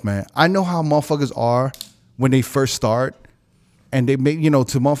look, man, I know how motherfuckers are when they first start and they make, to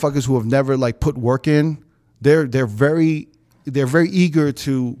motherfuckers who have never like put work in, they're very eager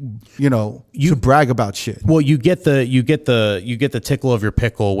to, to brag about shit. Well, you get the tickle of your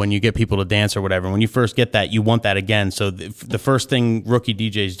pickle when you get people to dance or whatever. When you first get that, you want that again. So the first thing rookie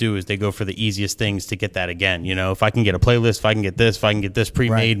DJs do is they go for the easiest things to get that again. If I can get a playlist, if I can get this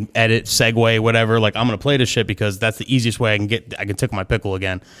pre-made edit, segue, whatever, like I'm gonna play this shit because that's the easiest way I can tickle my pickle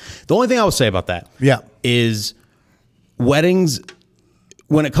again. The only thing I will say about that, is weddings.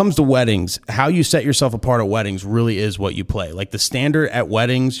 When it comes to weddings, how you set yourself apart at weddings really is what you play. Like the standard at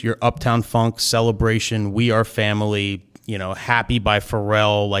weddings, your Uptown Funk, Celebration, We Are Family, Happy by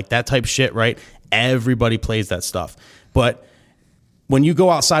Pharrell, like that type shit, right? Everybody plays that stuff. But when you go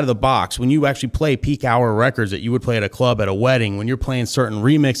outside of the box, when you actually play peak hour records that you would play at a club at a wedding, when you're playing certain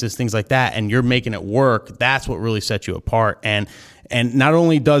remixes, things like that, and you're making it work, that's what really sets you apart. And not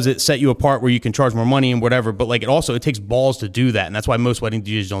only does it set you apart where you can charge more money and whatever, but like it takes balls to do that. And that's why most wedding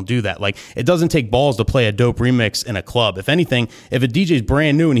DJs don't do that. Like it doesn't take balls to play a dope remix in a club. If anything, if a DJ's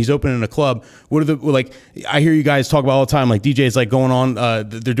brand new and he's opening a club, I hear you guys talk about all the time, like DJs like going on,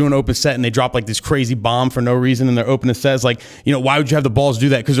 they're doing an open set and they drop like this crazy bomb for no reason and they're opening sets. Like, why would you have the balls to do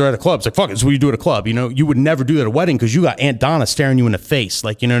that? Because they're at a club. It's like, fuck it, it's what you do at a club. You would never do that at a wedding because you got Aunt Donna staring you in the face.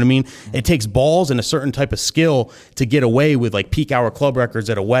 Like, you know what I mean? It takes balls and a certain type of skill to get away with like peak hour hour club records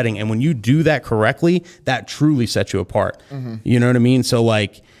at a wedding, and when you do that correctly, that truly sets you apart. You know what I mean? So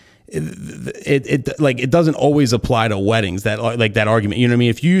like it doesn't always apply to weddings, that like that argument. You know what I mean?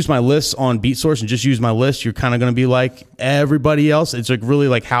 If you use my lists on BeatSource and just use my list, you're kind of going to be like everybody else. It's like really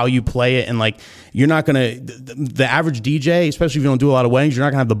like how you play it, and like you're not going to, the average DJ, especially if you don't do a lot of weddings, you're not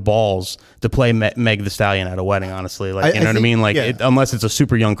going to have the balls to play Meg the Stallion at a wedding, honestly. Like, you know what I mean? Like unless it's a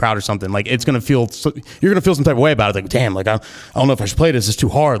super young crowd or something, like it's going to feel, you're going to feel some type of way about it. Like, damn, like I don't know if I should play this. It's too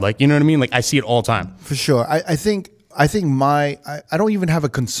hard. Like, you know what I mean? Like I see it all the time. For sure. I think I don't even have a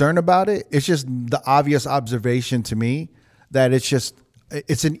concern about it. It's just the obvious observation to me that it's just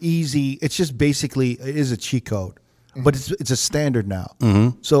basically, it is a cheat code, but it's a standard now.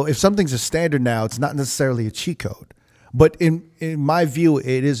 So if something's a standard now, it's not necessarily a cheat code. But in my view, it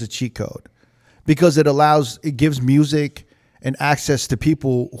is a cheat code because it gives music and access to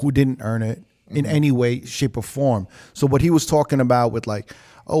people who didn't earn it in any way, shape, or form. So what he was talking about with like,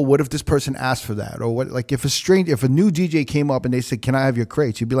 oh, what if this person asked for that? Or what, like if a new DJ came up and they said, can I have your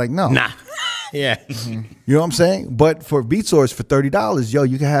crates? You'd be like, no. Nah. Yeah. You know what I'm saying? But for BeatSource, for $30, yo,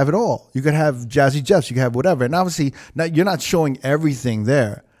 you can have it all. You could have Jazzy Jeffs, you can have whatever. And obviously, you're not showing everything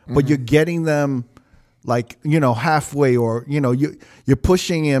there, but you're getting them like, you know, halfway, or, you know, you're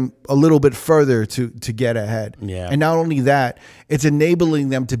pushing him a little bit further to get ahead. Yeah. And not only that, it's enabling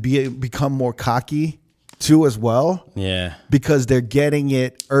them to become more cocky too as well. Yeah. Because they're getting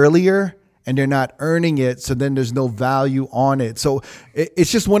it earlier and they're not earning it, so then there's no value on it. So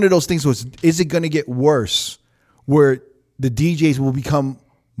it's just one of those things where is it going to get worse where the DJs will become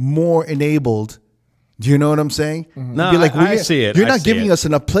more enabled? Do you know what I'm saying? No, be like, I see it. You're I not see giving it. us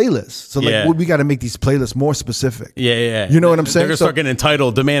enough playlists. So like, Yeah. we got to make these playlists more specific. Yeah. You know what I'm saying? They're going to So- start getting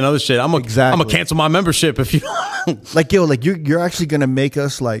entitled, demand other shit. I'm going to cancel my membership if you Like, yo, like you're actually gonna make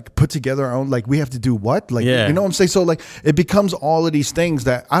us like put together our own, like we have to do what? Like, Yeah. you know what I'm saying? So like it becomes all of these things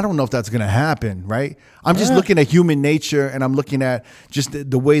that I don't know if that's gonna happen, right? I'm just looking at human nature and I'm looking at just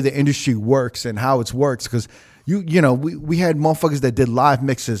the way the industry works and how it works. Cause you know, we had motherfuckers that did live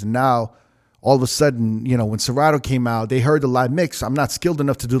mixes, and now all of a sudden, you know, when Serato came out, they heard the live mix. I'm not skilled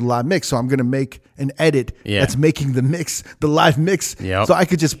enough to do the live mix, so I'm going to make an edit that's making the mix, the live mix, Yep. so I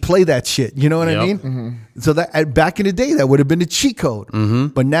could just play that shit. You know what I Yep. mean? So that back in the day, that would have been a cheat code.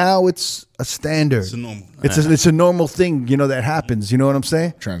 But now it's a standard. It's a normal. It's a normal thing, you know, that happens. You know what I'm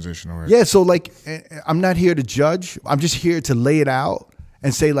saying? Transitional, right? Yeah. So like, I'm not here to judge. I'm just here to lay it out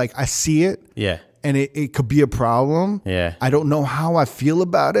and say like, I see it. Yeah. And it could be a problem. Yeah. I don't know how I feel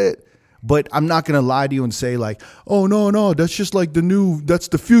about it, but I'm not going to lie to you and say like, oh, no, that's just like that's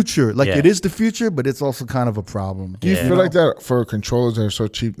the future. Like it is the future, but it's also kind of a problem. Do you feel like that for controllers that are so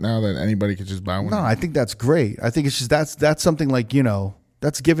cheap now that anybody could just buy one? No, I think that's great. I think it's just that's something like, you know,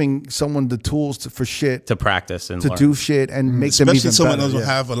 that's giving someone the tools for shit, to practice and to learn. do shit and make them Especially even someone better. doesn't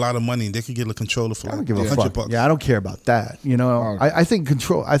have a lot of money. They could get a controller for I like don't give a $100 fuck. Yeah, I don't care about that. You know, I think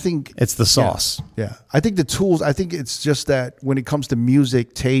I think It's the sauce. Yeah, I think the tools. I think it's just that when it comes to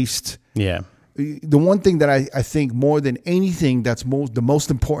music taste, Yeah. the one thing that I think more than anything that's the most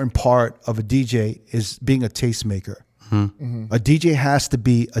important part of a DJ is being a tastemaker. A DJ has to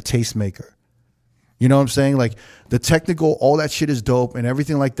be a tastemaker. You know what I'm saying? Like the technical, all that shit is dope and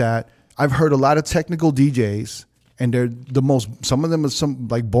everything like that. I've heard a lot of technical DJs and they're some of them are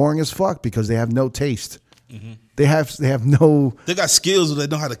like boring as fuck because they have no taste. They have no. They got skills, but they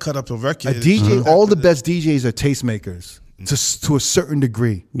know how to cut up a record. A DJ, all the best DJs are tastemakers to a certain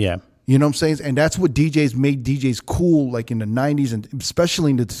degree. Yeah. You know what I'm saying? And that's what DJs made DJs cool, like in the 90s and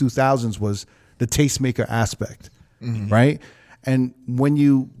especially in the 2000s, was the tastemaker aspect, right? And when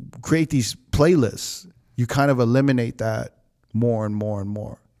you create these playlists, you kind of eliminate that more and more and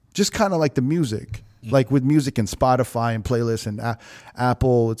more. Just kind of like the music, like with music and Spotify and playlists and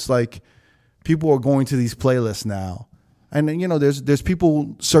Apple, it's like people are going to these playlists now. And then, you know, there's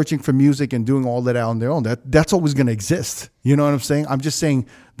people searching for music and doing all that on their own. That's always going to exist. You know what I'm saying? I'm just saying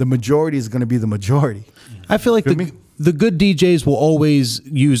the majority is going to be the majority. I feel like Feel me? the good DJs will always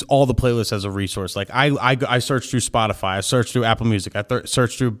use all the playlists as a resource. Like I search through Spotify, I search through Apple Music, I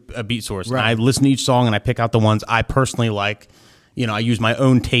search through a BeatSource, and I listen to each song and I pick out the ones I personally like. You know, I use my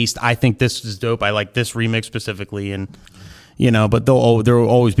own taste. I think this is dope. I like this remix specifically, and you know, but there will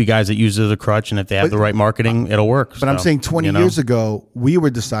always be guys that use it as a crutch, and if they have the right marketing, it'll work. But I'm saying 20 years ago, we were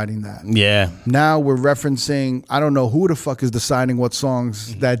deciding that. Yeah. Now we're referencing, I don't know who the fuck is deciding what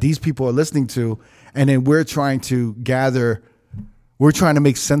songs that these people are listening to. And then we're trying to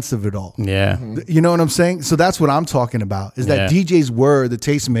make sense of it all. Yeah. You know what I'm saying? So that's what I'm talking about, is that DJs were the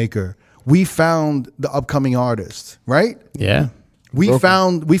tastemaker. We found the upcoming artist, right? Yeah. We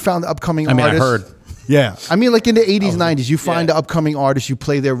found the upcoming I mean, artist. I heard. Yeah, I mean, like in the 80s, 90s, you find the upcoming artist, you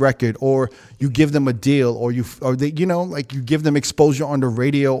play their record, or you give them a deal, or they, you know, like you give them exposure on the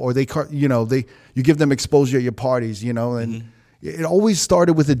radio, or you give them exposure at your parties, you know, and it always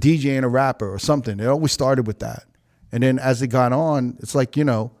started with a DJ and a rapper or something. It always started with that, and then as it got on, it's like, you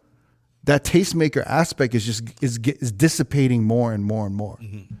know, that tastemaker aspect is dissipating more and more and more.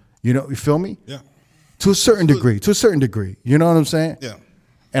 You know, you feel me? Yeah. To a certain degree. You know what I'm saying? Yeah.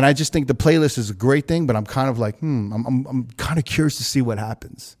 And I just think the playlist is a great thing, but I'm kind of like, I'm kind of curious to see what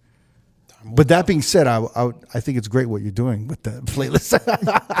happens. But that being said, I think it's great what you're doing with the playlist.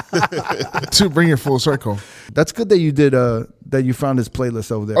 To bring it full circle. That's good that you did that you found this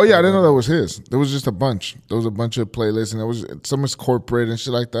playlist over there. Oh yeah, I didn't know that was his. There was just a bunch. There was a bunch of playlists, and there was some was corporate and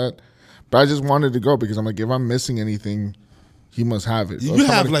shit like that. But I just wanted to go because I'm like, if I'm missing anything, he must have it. You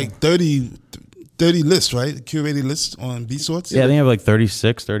have like 30 lists, right? Curated lists on Beatsorts? Yeah, I think I have like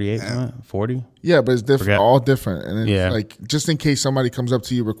 36, 38, 40. Yeah, but it's different, Forget. all different. And it's Yeah. like, just in case somebody comes up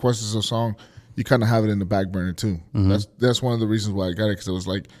to you, requests a song, you kind of have it in the back burner too. That's one of the reasons why I got it, because it was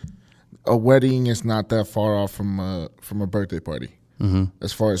like, a wedding is not that far off from a birthday party.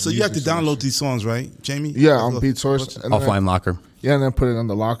 As far as So you have to music download goes. these songs, right, Jamie? Yeah, on BeatSource. And then- Offline locker. Yeah, and then put it on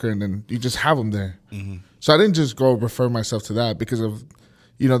the locker, and then you just have them there. So I didn't just go refer myself to that because of,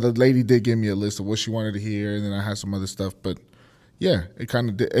 you know, the lady did give me a list of what she wanted to hear, and then I had some other stuff. But yeah, it kind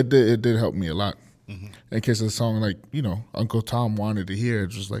of did help me a lot. In case of the song, like, you know, Uncle Tom wanted to hear,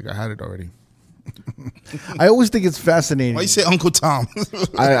 it's just like I had it already. I always think it's fascinating. Why you say Uncle Tom?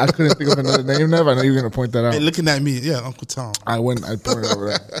 I couldn't think of another name. Never. I know you were gonna point that out. Hey, looking at me, yeah, Uncle Tom. I pointed over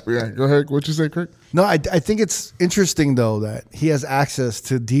that. Yeah, go ahead. What you say, Kirk? No, I think it's interesting though that he has access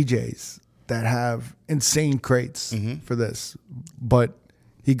to DJs that have insane crates for this, but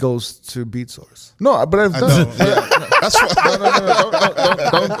he goes to BeatSource. No, but I've done it. That's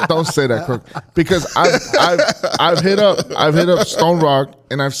why. Don't say that, Kirk. Because I've hit up Stone Rock,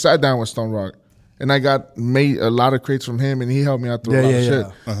 and I've sat down with Stone Rock, and I made a lot of crates from him, and he helped me out through a lot of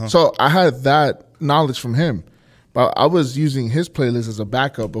shit. So I had that knowledge from him, but I was using his playlist as a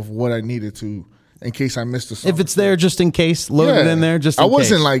backup of what I needed to, in case I missed a song. If it's there just in case, load it in there just in I case.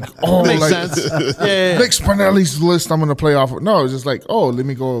 wasn't like, oh, Makes like sense. Yeah. Nick Spinelli's list I'm gonna play off of. No, it was just like, oh, let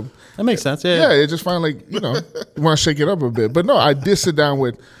me go. That makes sense. Yeah, it just find like, you know, you want to shake it up a bit. But no, I did sit down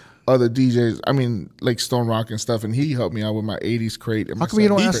with other DJs. I mean, like Stone Rock and stuff, and he helped me out with my 80s crate. And How come you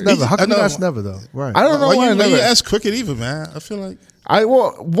don't ask Never? How come you ask Never though? Right. I don't know why I Why you never. ask Crooked either, man? I feel like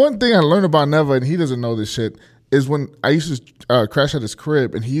One thing I learned about Never, and he doesn't know this shit, is when I used to crash at his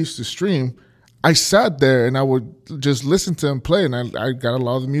crib and he used to stream, I sat there and I would just listen to him play, and I got a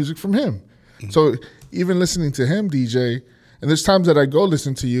lot of the music from him. So even listening to him DJ, and there's times that I go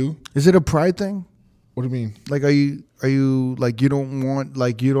listen to you. Is it a pride thing? What do you mean? Like, are you like you don't want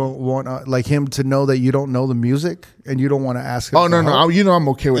like him to know that you don't know the music, and you don't want to ask him? Oh no, for no, help? you know I'm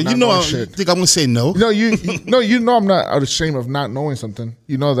okay with you not know. knowing I shit. think I'm gonna say no. No, you know I'm not ashamed of not knowing something.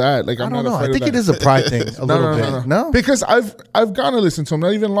 You know that. Like I I'm don't not know. afraid I think of it that. is a pride thing a little bit. No, Because I've gone to listen to him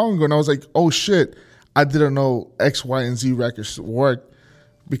not even long ago, and I was like, oh shit, I didn't know X, Y, and Z records worked,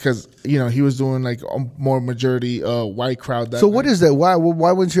 because, you know, he was doing like a more majority white crowd. So what is that? Why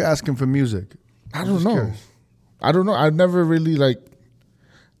wouldn't you ask him for music? I don't know. I don't know. I've never really like,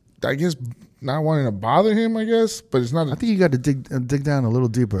 I guess, not wanting to bother him, I guess, but it's not. I think you got to dig down a little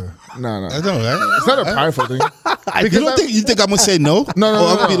deeper. No. I know, right? It's not a prideful thing. You think I'm gonna say no? No. Or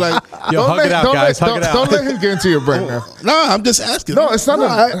I'm gonna be like, Yo, hug it out, guys. Hug it out. Don't let him get into your brain now. no, I'm just asking. No, it's not. No,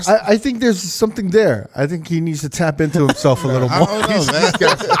 I think there's something there. I think he needs to tap into himself a little I more. don't know, man.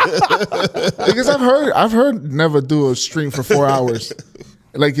 Because I've heard Never do a stream for 4 hours,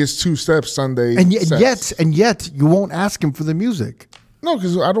 like his 2-step Sunday. And sets. yet you won't ask him for the music. No,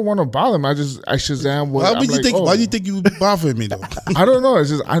 because I don't want to bother him. I Shazam. What, Why I'm would you like, think? oh. Why do you think you bothing me though? I don't know. It's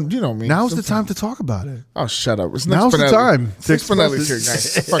just you know me. Now's the time to talk about it. Oh, shut up! It's Now's the time. Six Spinelli's Plus here,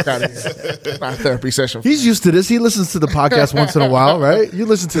 guys. Fuck out of here. Not a therapy session. He's used to this. He listens to the podcast once in a while, right? You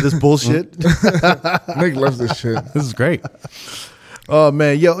listen to this bullshit. Nick loves this shit. This is great. Oh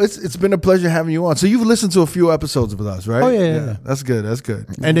man, yo, it's been a pleasure having you on. So you've listened to a few episodes with us, right? Oh, yeah. That's good. That's good.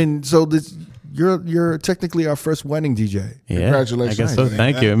 And then so you're technically our first wedding DJ. Yeah, Congratulations. I guess so.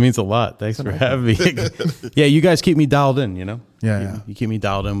 Thank you. It means a lot. Thanks for having me. Yeah, you guys keep me dialed in. You know. Yeah. You keep me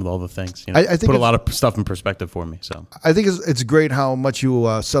dialed in with all the things. You know? I think put a it's- lot of stuff in perspective for me. So I think it's great how much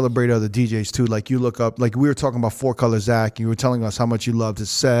you celebrate other DJs too. Like you look up, like we were talking about Four Color Zach. You were telling us how much you loved his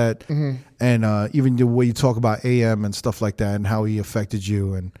set, and even the way you talk about AM and stuff like that, and how he affected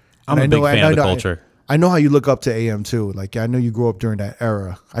you. And I'm a big fan of the culture. I know how you look up to AM too. Like I know you grew up during that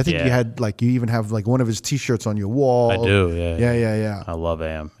era. I think Yeah. you had like you even have like one of his T-shirts on your wall. I do, yeah. Yeah. I love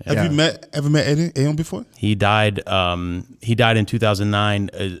AM. Yeah. Have you ever met Ayon before? He died. He died in 2009,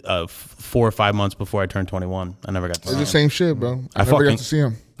 4 or 5 months before I turned 21. I never got to It's see the him. same shit, bro. I never fucking- got to see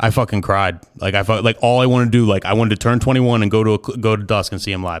him. I fucking cried. Like all I wanted to do, like I wanted to turn 21 and go to Dusk and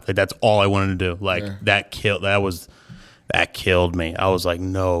see him live. Like that's all I wanted to do. Like that killed me. I was like,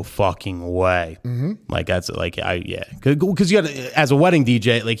 no fucking way. Like that's like because you got as a wedding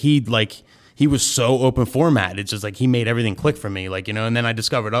DJ, he was so open format. It's just like he made everything click for me, like, you know. And then I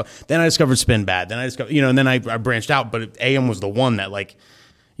discovered Spin Bad. Then I discovered, you know, and then I branched out. But AM was the one that, like,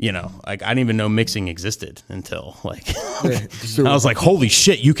 you know, like I didn't even know mixing existed until like I was like, holy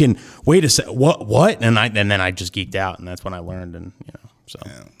shit, you can wait a sec, what? And then I just geeked out, and that's when I learned, and you know, so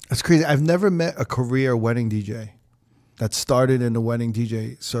That's crazy. I've never met a career wedding DJ that started in the wedding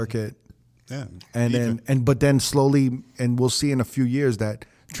DJ circuit, Yeah. but then slowly, and we'll see in a few years that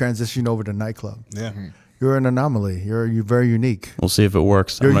transition over to nightclub. Yeah. You're an anomaly. You're very unique. we'll see if it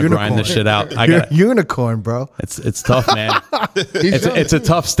works. You're I'm a gonna grind unicorn. this shit out. You're a unicorn, bro. It's tough, man. It's a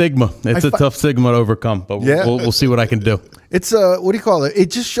tough stigma. It's a tough stigma to overcome, but Yeah. we'll see what I can do. It's what do you call it?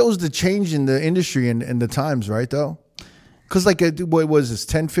 It just shows the change in the industry and the times, right? Though, because like what was this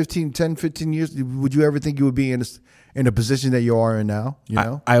 10, 15 years? Would you ever think you would be in a position that you are in now? You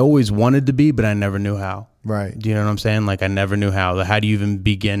know, I always wanted to be, but I never knew how. Right. Do you know what I'm saying? Like I never knew how. How do you even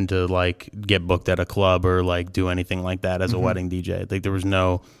begin to like get booked at a club or like do anything like that as a wedding DJ? Like there was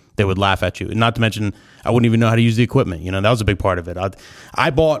no. They would laugh at you. And not to mention, I wouldn't even know how to use the equipment. You know, that was a big part of it. I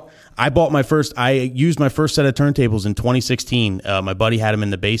used my first set of turntables in 2016. My buddy had them in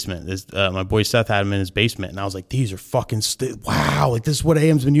the basement. My boy Seth had them in his basement. And I was like, these are fucking, wow. Like this is what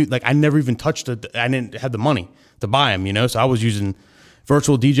AM's been using. Like I never even touched it. I didn't have the money to buy them, you know? So I was using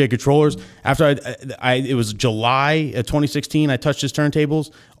virtual DJ controllers. After it was July of 2016, I touched his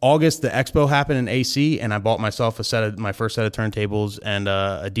turntables. August, the expo happened in AC, and I bought myself my first set of turntables and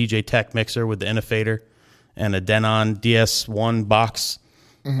a DJ Tech mixer with the Innovator and a Denon DS1 box,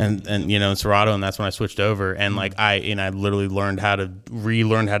 and you know, in Serato, and that's when I switched over. And like I literally relearned how to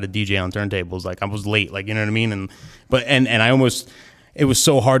DJ on turntables. Like I was late, like, you know what I mean? And I almost. It was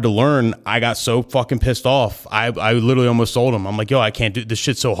so hard to learn. I got so fucking pissed off. I literally almost sold him. I'm like, yo, I can't do this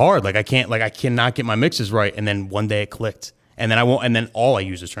shit's so hard. Like I cannot get my mixes right. And then one day it clicked. And then all I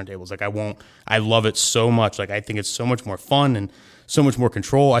use is turntables. Like I love it so much. Like I think it's so much more fun and so much more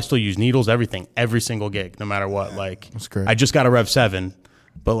control. I still use needles, everything, every single gig, no matter what. Like That's great. I just got a Rev 7,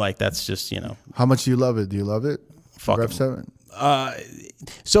 but like that's just, you know. how much do you love it? Do you love it? Fuck Rev it. 7.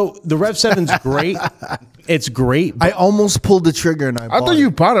 So the Rev 7's great. It's great. I almost pulled the trigger and I thought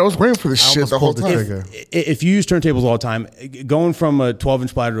you bought it. I was waiting for this I shit almost the whole pulled the time. trigger. If you use turntables all the time, going from a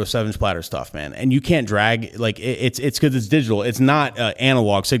 12-inch platter to a 7-inch platter stuff, man, and you can't drag, like it's because it's digital. It's not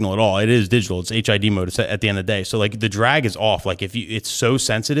analog signal at all. It is digital. It's HID mode at the end of the day. So like the drag is off. Like it's so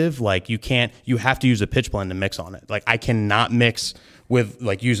sensitive, like you have to use a pitch blend to mix on it. Like I cannot mix with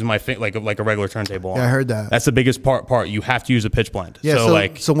like using my like a regular turntable. Yeah, I heard that. That's the biggest part. You have to use a pitch blend. Yeah, so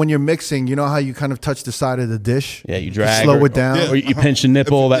so when you're mixing, you know how you kind of touch the side of the dish? yeah, you drag, slow it down. or you pinch a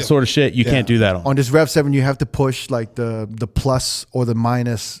nipple, that sort of shit. You can't do that on. On this Rev 7, you have to push like the plus or the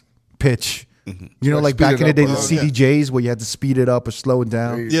minus pitch. You know, like Speed back it in the up day, or the something. CDJs where you had to speed it up or slow it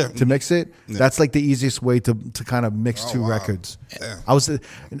down Yeah. to mix it. That's like the easiest way to kind of mix two records. I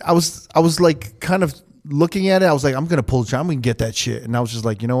was like kind of looking at it. I was like, I'm gonna pull the trigger. I'm gonna get that shit. And I was just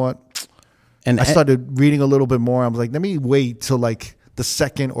like, you know what? And I started reading a little bit more. I was like, let me wait till like the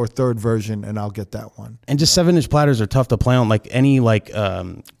second or third version, and I'll get that one. And just 7-inch platters are tough to play on. Like any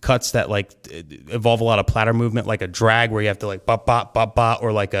cuts that like involve a lot of platter movement, like a drag where you have to like bop bop bop bop,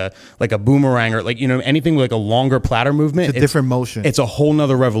 or like a boomerang, or like, you know, anything with like a longer platter movement. It's a different motion. It's a whole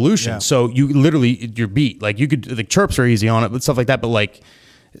nother revolution. Yeah. So you literally your beat, like you could, the chirps are easy on it, but stuff like that. But like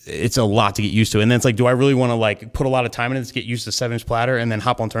it's a lot to get used to. And then it's like, do I really want to like put a lot of time in it to get used to 7-inch platter and then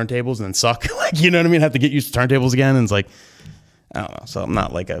hop on turntables and then suck? Like, you know what I mean? Have to get used to turntables again. And it's like, I don't know. So I'm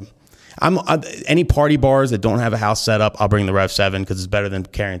not like any party bars that don't have a house set up, I'll bring the Rev 7 because it's better than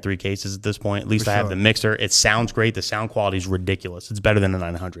carrying 3 cases at this point. At least I have the mixer. It sounds great. The sound quality is ridiculous. It's better than the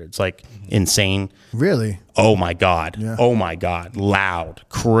 900. It's like insane. Really? Oh my God. Yeah. Oh my God. Loud,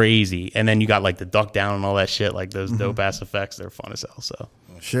 crazy. And then you got like the duck down and all that shit, like those dope ass effects. They're fun as hell. So,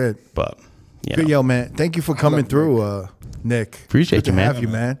 Shit. but yeah. Good, yo, man. Thank you for coming through, Nick. Appreciate Good to you, man. have you,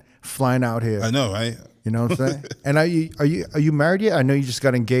 man. Flying out here. I know, right? You know what I'm saying? And are you married yet? I know you just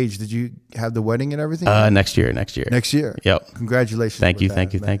got engaged. Did you have the wedding and everything? Next year. Next year. Yep. Congratulations. Thank with you. that,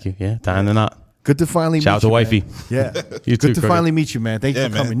 Thank you. man. Thank you. Yeah. Tying the knot. Good to finally Shout out meet to you, wifey. man. Yeah. You too, Good to Cody. finally meet you, man. Thank you Yeah,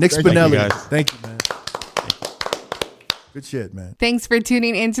 for man. coming. Nick Thank you, Spinelli. guys. Thank you, man. Good shit, man. Thanks for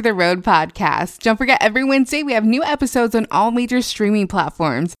tuning into the Road Podcast. Don't forget, every Wednesday we have new episodes on all major streaming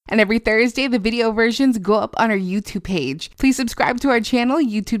platforms. And every Thursday, the video versions go up on our YouTube page. Please subscribe to our channel,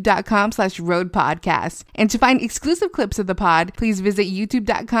 youtube.com/Road Podcast. And to find exclusive clips of the pod, please visit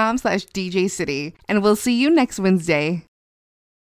youtube.com/DJ City. And we'll see you next Wednesday.